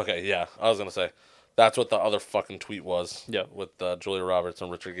 Yes. Okay, yeah. I was going to say. That's what the other fucking tweet was. Yeah. With Julia Roberts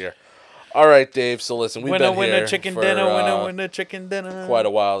and Richard Gere. All right, Dave. So listen, we've been here chicken for dinner, winner, chicken dinner. quite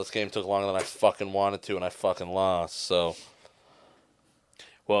a while. This game took longer than I fucking wanted to, and I fucking lost. So...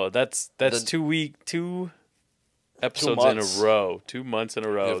 Well, that's 2 episodes in a months. row, 2 months in a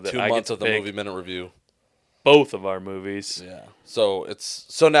We row have that 2 I months get of to the pick Movie Minute Review. both of our movies. Yeah. So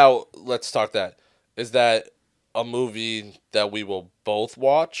now let's talk that. Is that a movie that we will both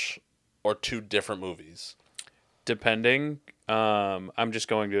watch or 2 different movies? Depending, I'm just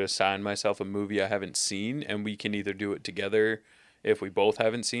going to assign myself a movie I haven't seen, and we can either do it together if we both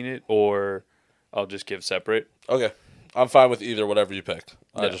haven't seen it, or I'll just give separate. Okay. I'm fine with either, whatever you picked.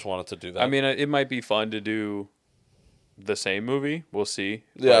 I Yeah. just wanted to do that. I mean, it might be fun to do the same movie. We'll see.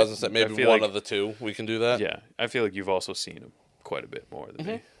 yeah, I was But going to say, maybe one of the 2 we can do that. Yeah, I feel like you've also seen them quite a bit more than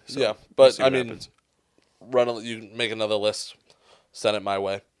me. So Yeah, we'll but see I what mean, happens. you make another list, send it my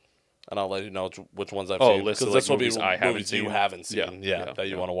way, and I'll let you know which ones I've Oh, seen. list of, Because this like, will be movies I haven't movies you seen. haven't seen. Yeah, Yeah, that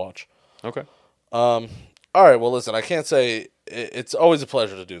you want to watch. Okay. All right, well, listen, I can't say... It's always a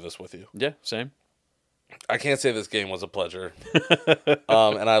pleasure to do this with you. Yeah, same. I can't say this game was a pleasure.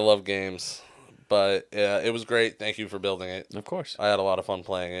 And I love games. But yeah, it was great. Thank you for building it. Of course. I had a lot of fun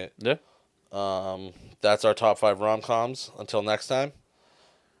playing it. Yeah. That's our top 5 rom-coms. Until next time,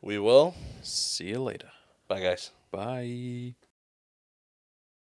 we will. See you later. Bye, guys. Bye.